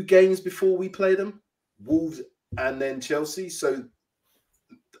 2 games before we play them. Wolves and then Chelsea. So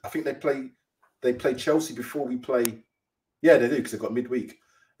I think they play Chelsea before we play. Yeah, they do, because they've got midweek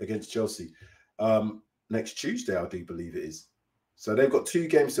against Chelsea. Next Tuesday, I do believe it is. So they've got 2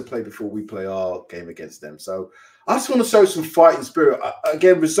 games to play before we play our game against them. So I just want to show some fighting spirit.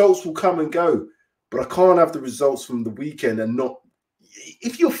 Again, results will come and go, but I can't have the results from the weekend and not.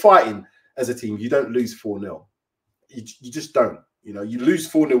 If you're fighting as a team, you don't lose 4-0. You just don't. You know, you lose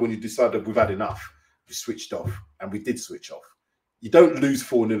 4-0 when you decide that we've had enough. You switched off, and we did switch off. You don't lose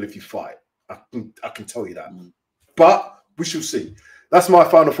 4-0 if you fight. I can tell you that. But we shall see. That's my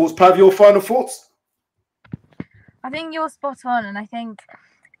final thoughts. Pav, your final thoughts? I think you're spot on, and I think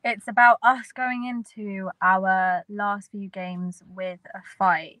it's about us going into our last few games with a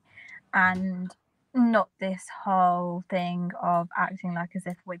fight and not this whole thing of acting like as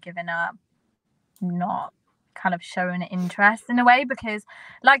if we're giving up, not kind of showing interest in a way, because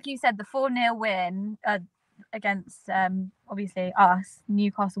like you said, the 4-0 win against obviously us,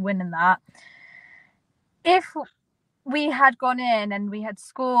 Newcastle winning that, if we had gone in and we had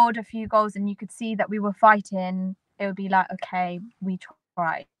scored a few goals and you could see that we were fighting, it would be like, okay, we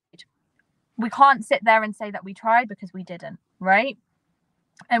tried. We can't sit there and say that we tried, because we didn't, right?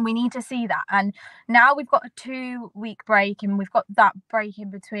 And we need to see that. And now we've got a 2-week break, and we've got that break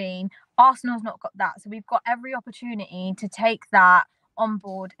in between. Arsenal's not got that. So we've got every opportunity to take that on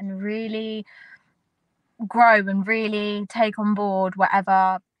board and really grow and really take on board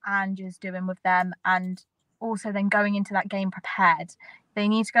whatever Ange is doing with them. And also then going into that game prepared. They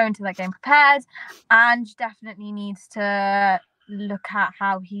need to go into that game prepared, and definitely needs to look at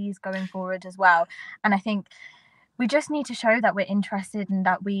how he's going forward as well. And I think we just need to show that we're interested and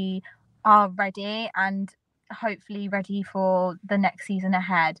that we are ready and hopefully ready for the next season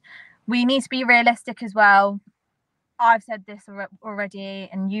ahead. We need to be realistic as well. I've said this already,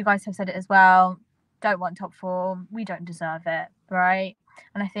 and you guys have said it as well. Don't want top 4. We don't deserve it, right?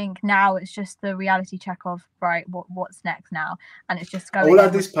 And I think now it's just the reality check of, right, what's next now? And it's just going... I will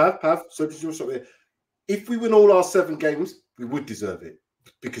add this, Pav. So did you stop there? If we win all our 7 games, we would deserve it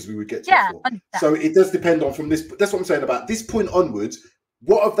because we would get top 4. So it does depend on from this. That's what I'm saying about this point onwards.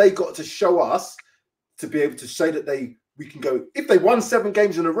 What have they got to show us to be able to say that we can go? If they won 7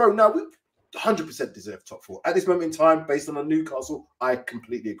 games in a row, now we 100% deserve top 4 at this moment in time. Based on a Newcastle, I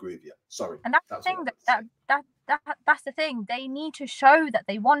completely agree with you. Sorry, and that's the thing. That's the thing. They need to show that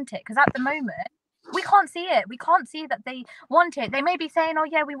they want it, because at the moment we can't see it. We can't see that they want it. They may be saying, "Oh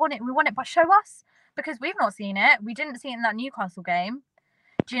yeah, we want it, but show us," because we've not seen it. We didn't see it in that Newcastle game.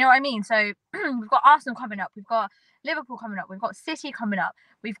 Do you know what I mean? So we've got Arsenal coming up, we've got Liverpool coming up, we've got City coming up,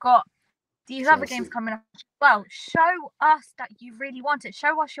 we've got these other games coming up as well. Show us that you really want it.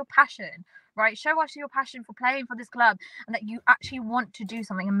 Show us your passion, right? Show us your passion for playing for this club and that you actually want to do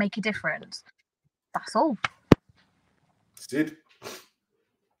something and make a difference. That's all. Sid,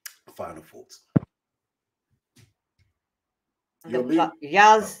 final thoughts.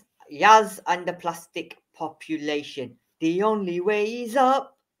 Yaz and the plastic population. The only way is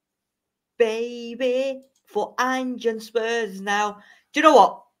up, baby, for Ange and Spurs now. Do you know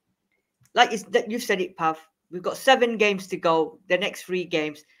what? Like you've said it, Pav. We've got 7 games to go. The next 3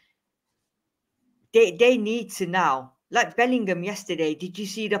 games. They need to now. Like Bellingham yesterday. Did you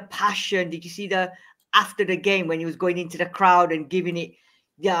see the passion? Did you see the after the game when he was going into the crowd and giving it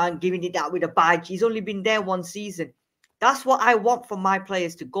that with a badge? He's only been there 1 season. That's what I want from my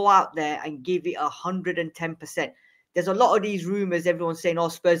players, to go out there and give it 110%. There's a lot of these rumors. Everyone's saying, "Oh,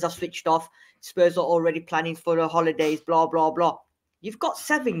 Spurs are switched off. Spurs are already planning for the holidays." Blah blah blah. You've got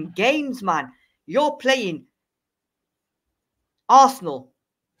 7 games, man. You're playing Arsenal,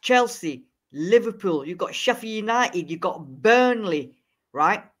 Chelsea, Liverpool. You've got Sheffield United. You've got Burnley,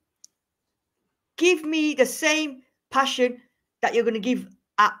 right? Give me the same passion that you're going to give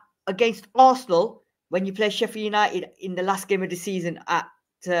against Arsenal when you play Sheffield United in the last game of the season at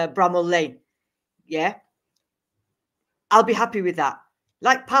Bramall Lane. Yeah? I'll be happy with that.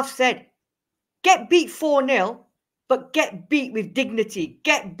 Like Pav said, get beat 4-0, but get beat with dignity.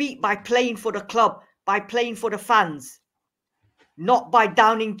 Get beat by playing for the club, by playing for the fans, not by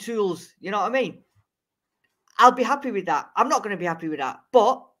downing tools. You know what I mean? I'll be happy with that. I'm not going to be happy with that.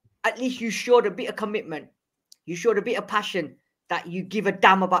 But at least you showed a bit of commitment. You showed a bit of passion that you give a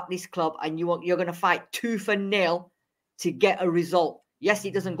damn about this club and you're going to fight tooth and nail to get a result. Yes,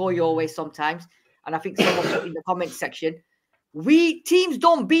 it doesn't go your way sometimes. And I think someone put in the comment section, teams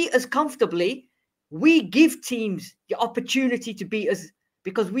don't beat us comfortably. We give teams the opportunity to beat us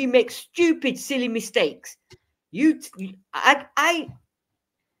because we make stupid, silly mistakes. I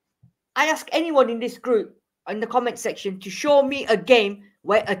ask anyone in this group in the comment section to show me a game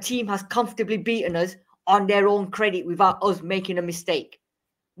where a team has comfortably beaten us on their own credit without us making a mistake.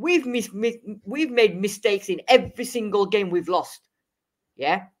 We've made mistakes in every single game we've lost.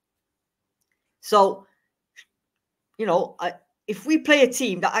 Yeah. So, you know, if we play a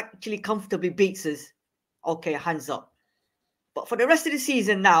team that actually comfortably beats us, okay, hands up. But for the rest of the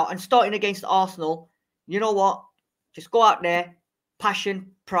season now and starting against Arsenal, you know what? Just go out there,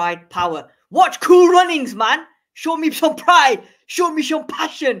 passion, pride, power. Watch Cool Runnings, man. Show me some pride. Show me some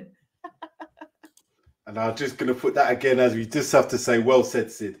passion. And I'm just going to put that again, as we just have to say, well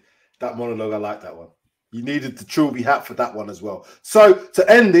said, Sid. That monologue, I like that one. You needed the Trilby hat for that one as well. So to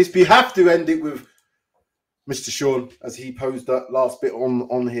end this, we have to end it with Mr. Sean, as he posed that last bit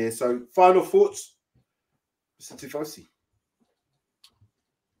on here. So final thoughts, Mr. Tifosi.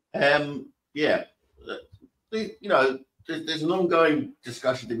 Yeah, you know, there's an ongoing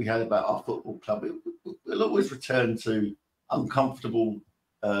discussion that we had about our football club. We'll always return to uncomfortable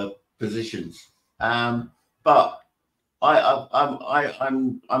positions, but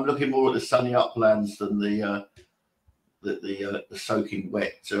I'm looking more at the sunny uplands than the soaking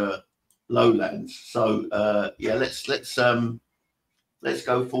wet lowlands. So yeah, let's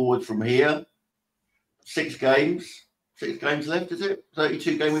go forward from here. 6 games. 6 games left, is it?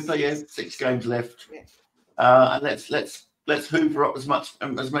 32 game we play, yeah. 6 games left, and let's hoover up as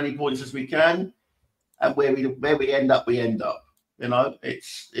many points as we can, and where we end up, we end up. You know,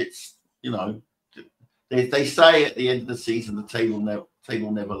 it's you know, they say at the end of the season the table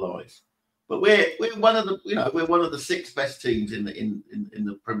never lies, but we're one of the 6 best teams in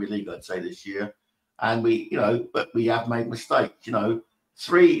the Premier League, I'd say, this year, and we, you know, but we have made mistakes. You know,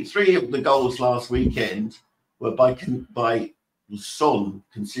 three of the goals last weekend were by Son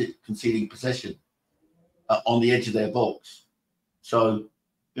conceding possession on the edge of their box. So,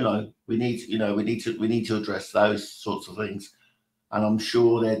 you know, we need to address those sorts of things, and I'm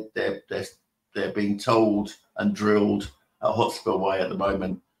sure they're being told and drilled at Hotspur Way at the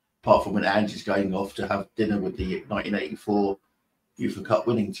moment. Apart from when Ange's going off to have dinner with the 1984 UEFA Cup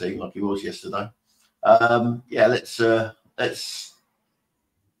winning team, like he was yesterday. Yeah, let's not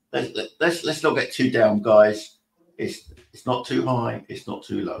get too down, guys. It's not too high, it's not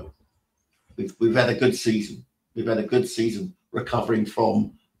too low. We've had a good season. We've had a good season recovering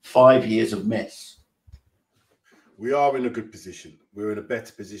from 5 years of mess. We are in a good position. We're in a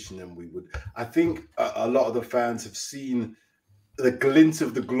better position than we would. I think a lot of the fans have seen the glint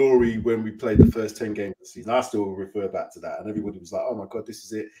of the glory when we played the first 10 games of the season. I still refer back to that. And everybody was like, oh my God, this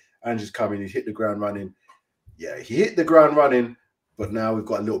is it. Andrew's coming. He hit the ground running. Yeah, he hit the ground running. But now we've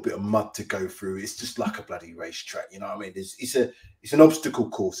got a little bit of mud to go through. It's just like a bloody racetrack. You know what I mean? It's an obstacle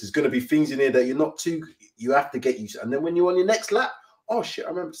course. There's going to be things in here that you have to get used to. And then when you're on your next lap, oh shit, I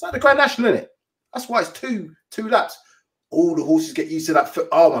remember. It's like the Grand National, isn't it? That's why it's two laps. All the horses get used to that.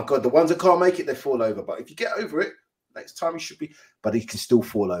 Oh my God, the ones that can't make it, they fall over. But if you get over it, next time you should be, but he can still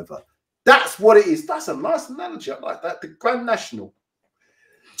fall over. That's what it is. That's a nice analogy. I like that. The Grand National.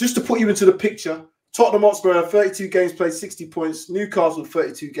 Just to put you into the picture, Tottenham Hotspur 32 games played, 60 points. Newcastle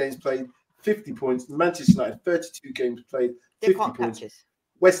 32 games played, 50 points. Manchester United 32 games played, 50 points.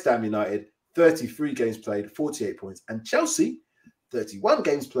 West Ham United 33 games played, 48 points. And Chelsea 31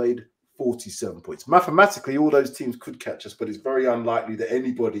 games played, 47 points. Mathematically, all those teams could catch us, but it's very unlikely that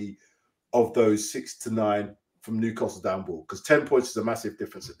anybody of those 6 to 9 from Newcastle down ball, because 10 points is a massive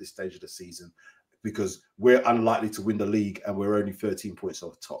difference at this stage of the season, because we're unlikely to win the league and we're only 13 points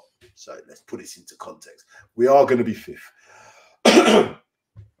off top. So let's put this into context. We are going to be 5th.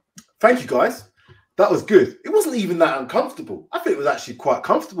 Thank you, guys. That was good. It wasn't even that uncomfortable. I think it was actually quite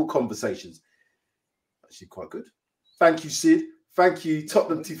comfortable conversations. Actually quite good. Thank you, Sid. Thank you,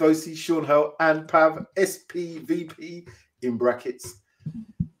 Tottenham Tifosi, Sean Hell, and Pav, SPVP in brackets.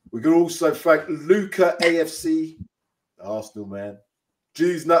 We can also thank Luca AFC, Arsenal man.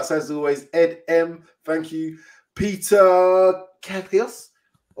 Jews Nuts, as always. Ed M, thank you. Peter Kagios,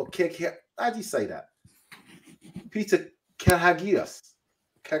 or Kagios, how do you say that? Peter Kagios.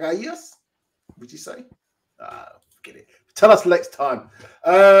 Kagios? Would you say? Forget it. Tell us next time.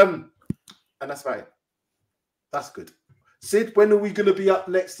 And that's about it. That's good. Sid, when are we going to be up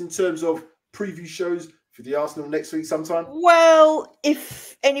next in terms of preview shows for the Arsenal next week sometime? Well,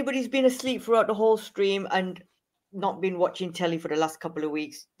 if anybody's been asleep throughout the whole stream and not been watching telly for the last couple of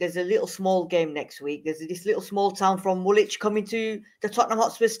weeks, there's a little small game next week. There's this little small town from Woolwich coming to the Tottenham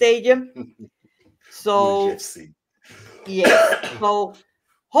Hotspur Stadium. So, yeah. So,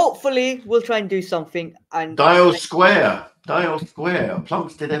 hopefully, we'll try and do something. And Dial Square,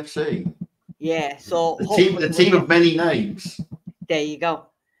 Plumstead FC. Yeah, so the team of many names. There you go.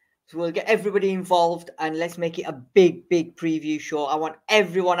 So we'll get everybody involved and let's make it a big, big preview show. I want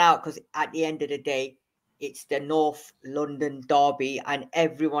everyone out because at the end of the day, it's the North London derby and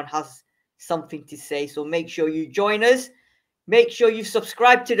everyone has something to say. So make sure you join us. Make sure you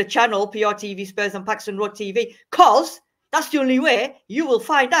subscribe to the channel, PRTvSpurs and Paxton Road TV, because that's the only way you will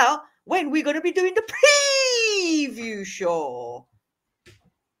find out when we're going to be doing the preview show.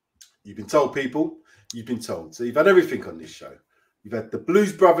 You've been told, people. You've been told. So you've had everything on this show. You've had the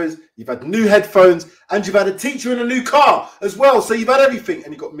Blues Brothers, you've had new headphones, and you've had a teacher in a new car as well. So you've had everything.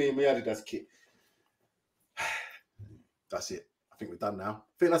 And you've got me and my Adidas kit. That's it. I think we're done now.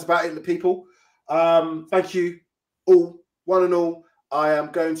 I think that's about it, people. Thank you all, one and all. I am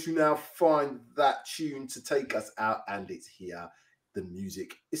going to now find that tune to take us out, and it's here. The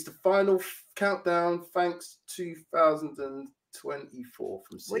music. It's the final countdown. Thanks 2024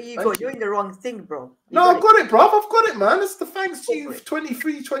 from Sid. Where you go? You're doing the wrong thing, bro. I've got it, bro. I've got it, man. It's the thanks to you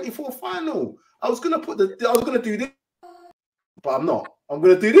 23-24 final. I was gonna do this, but I'm not. I'm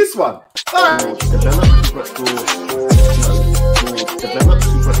gonna do this one. Bye.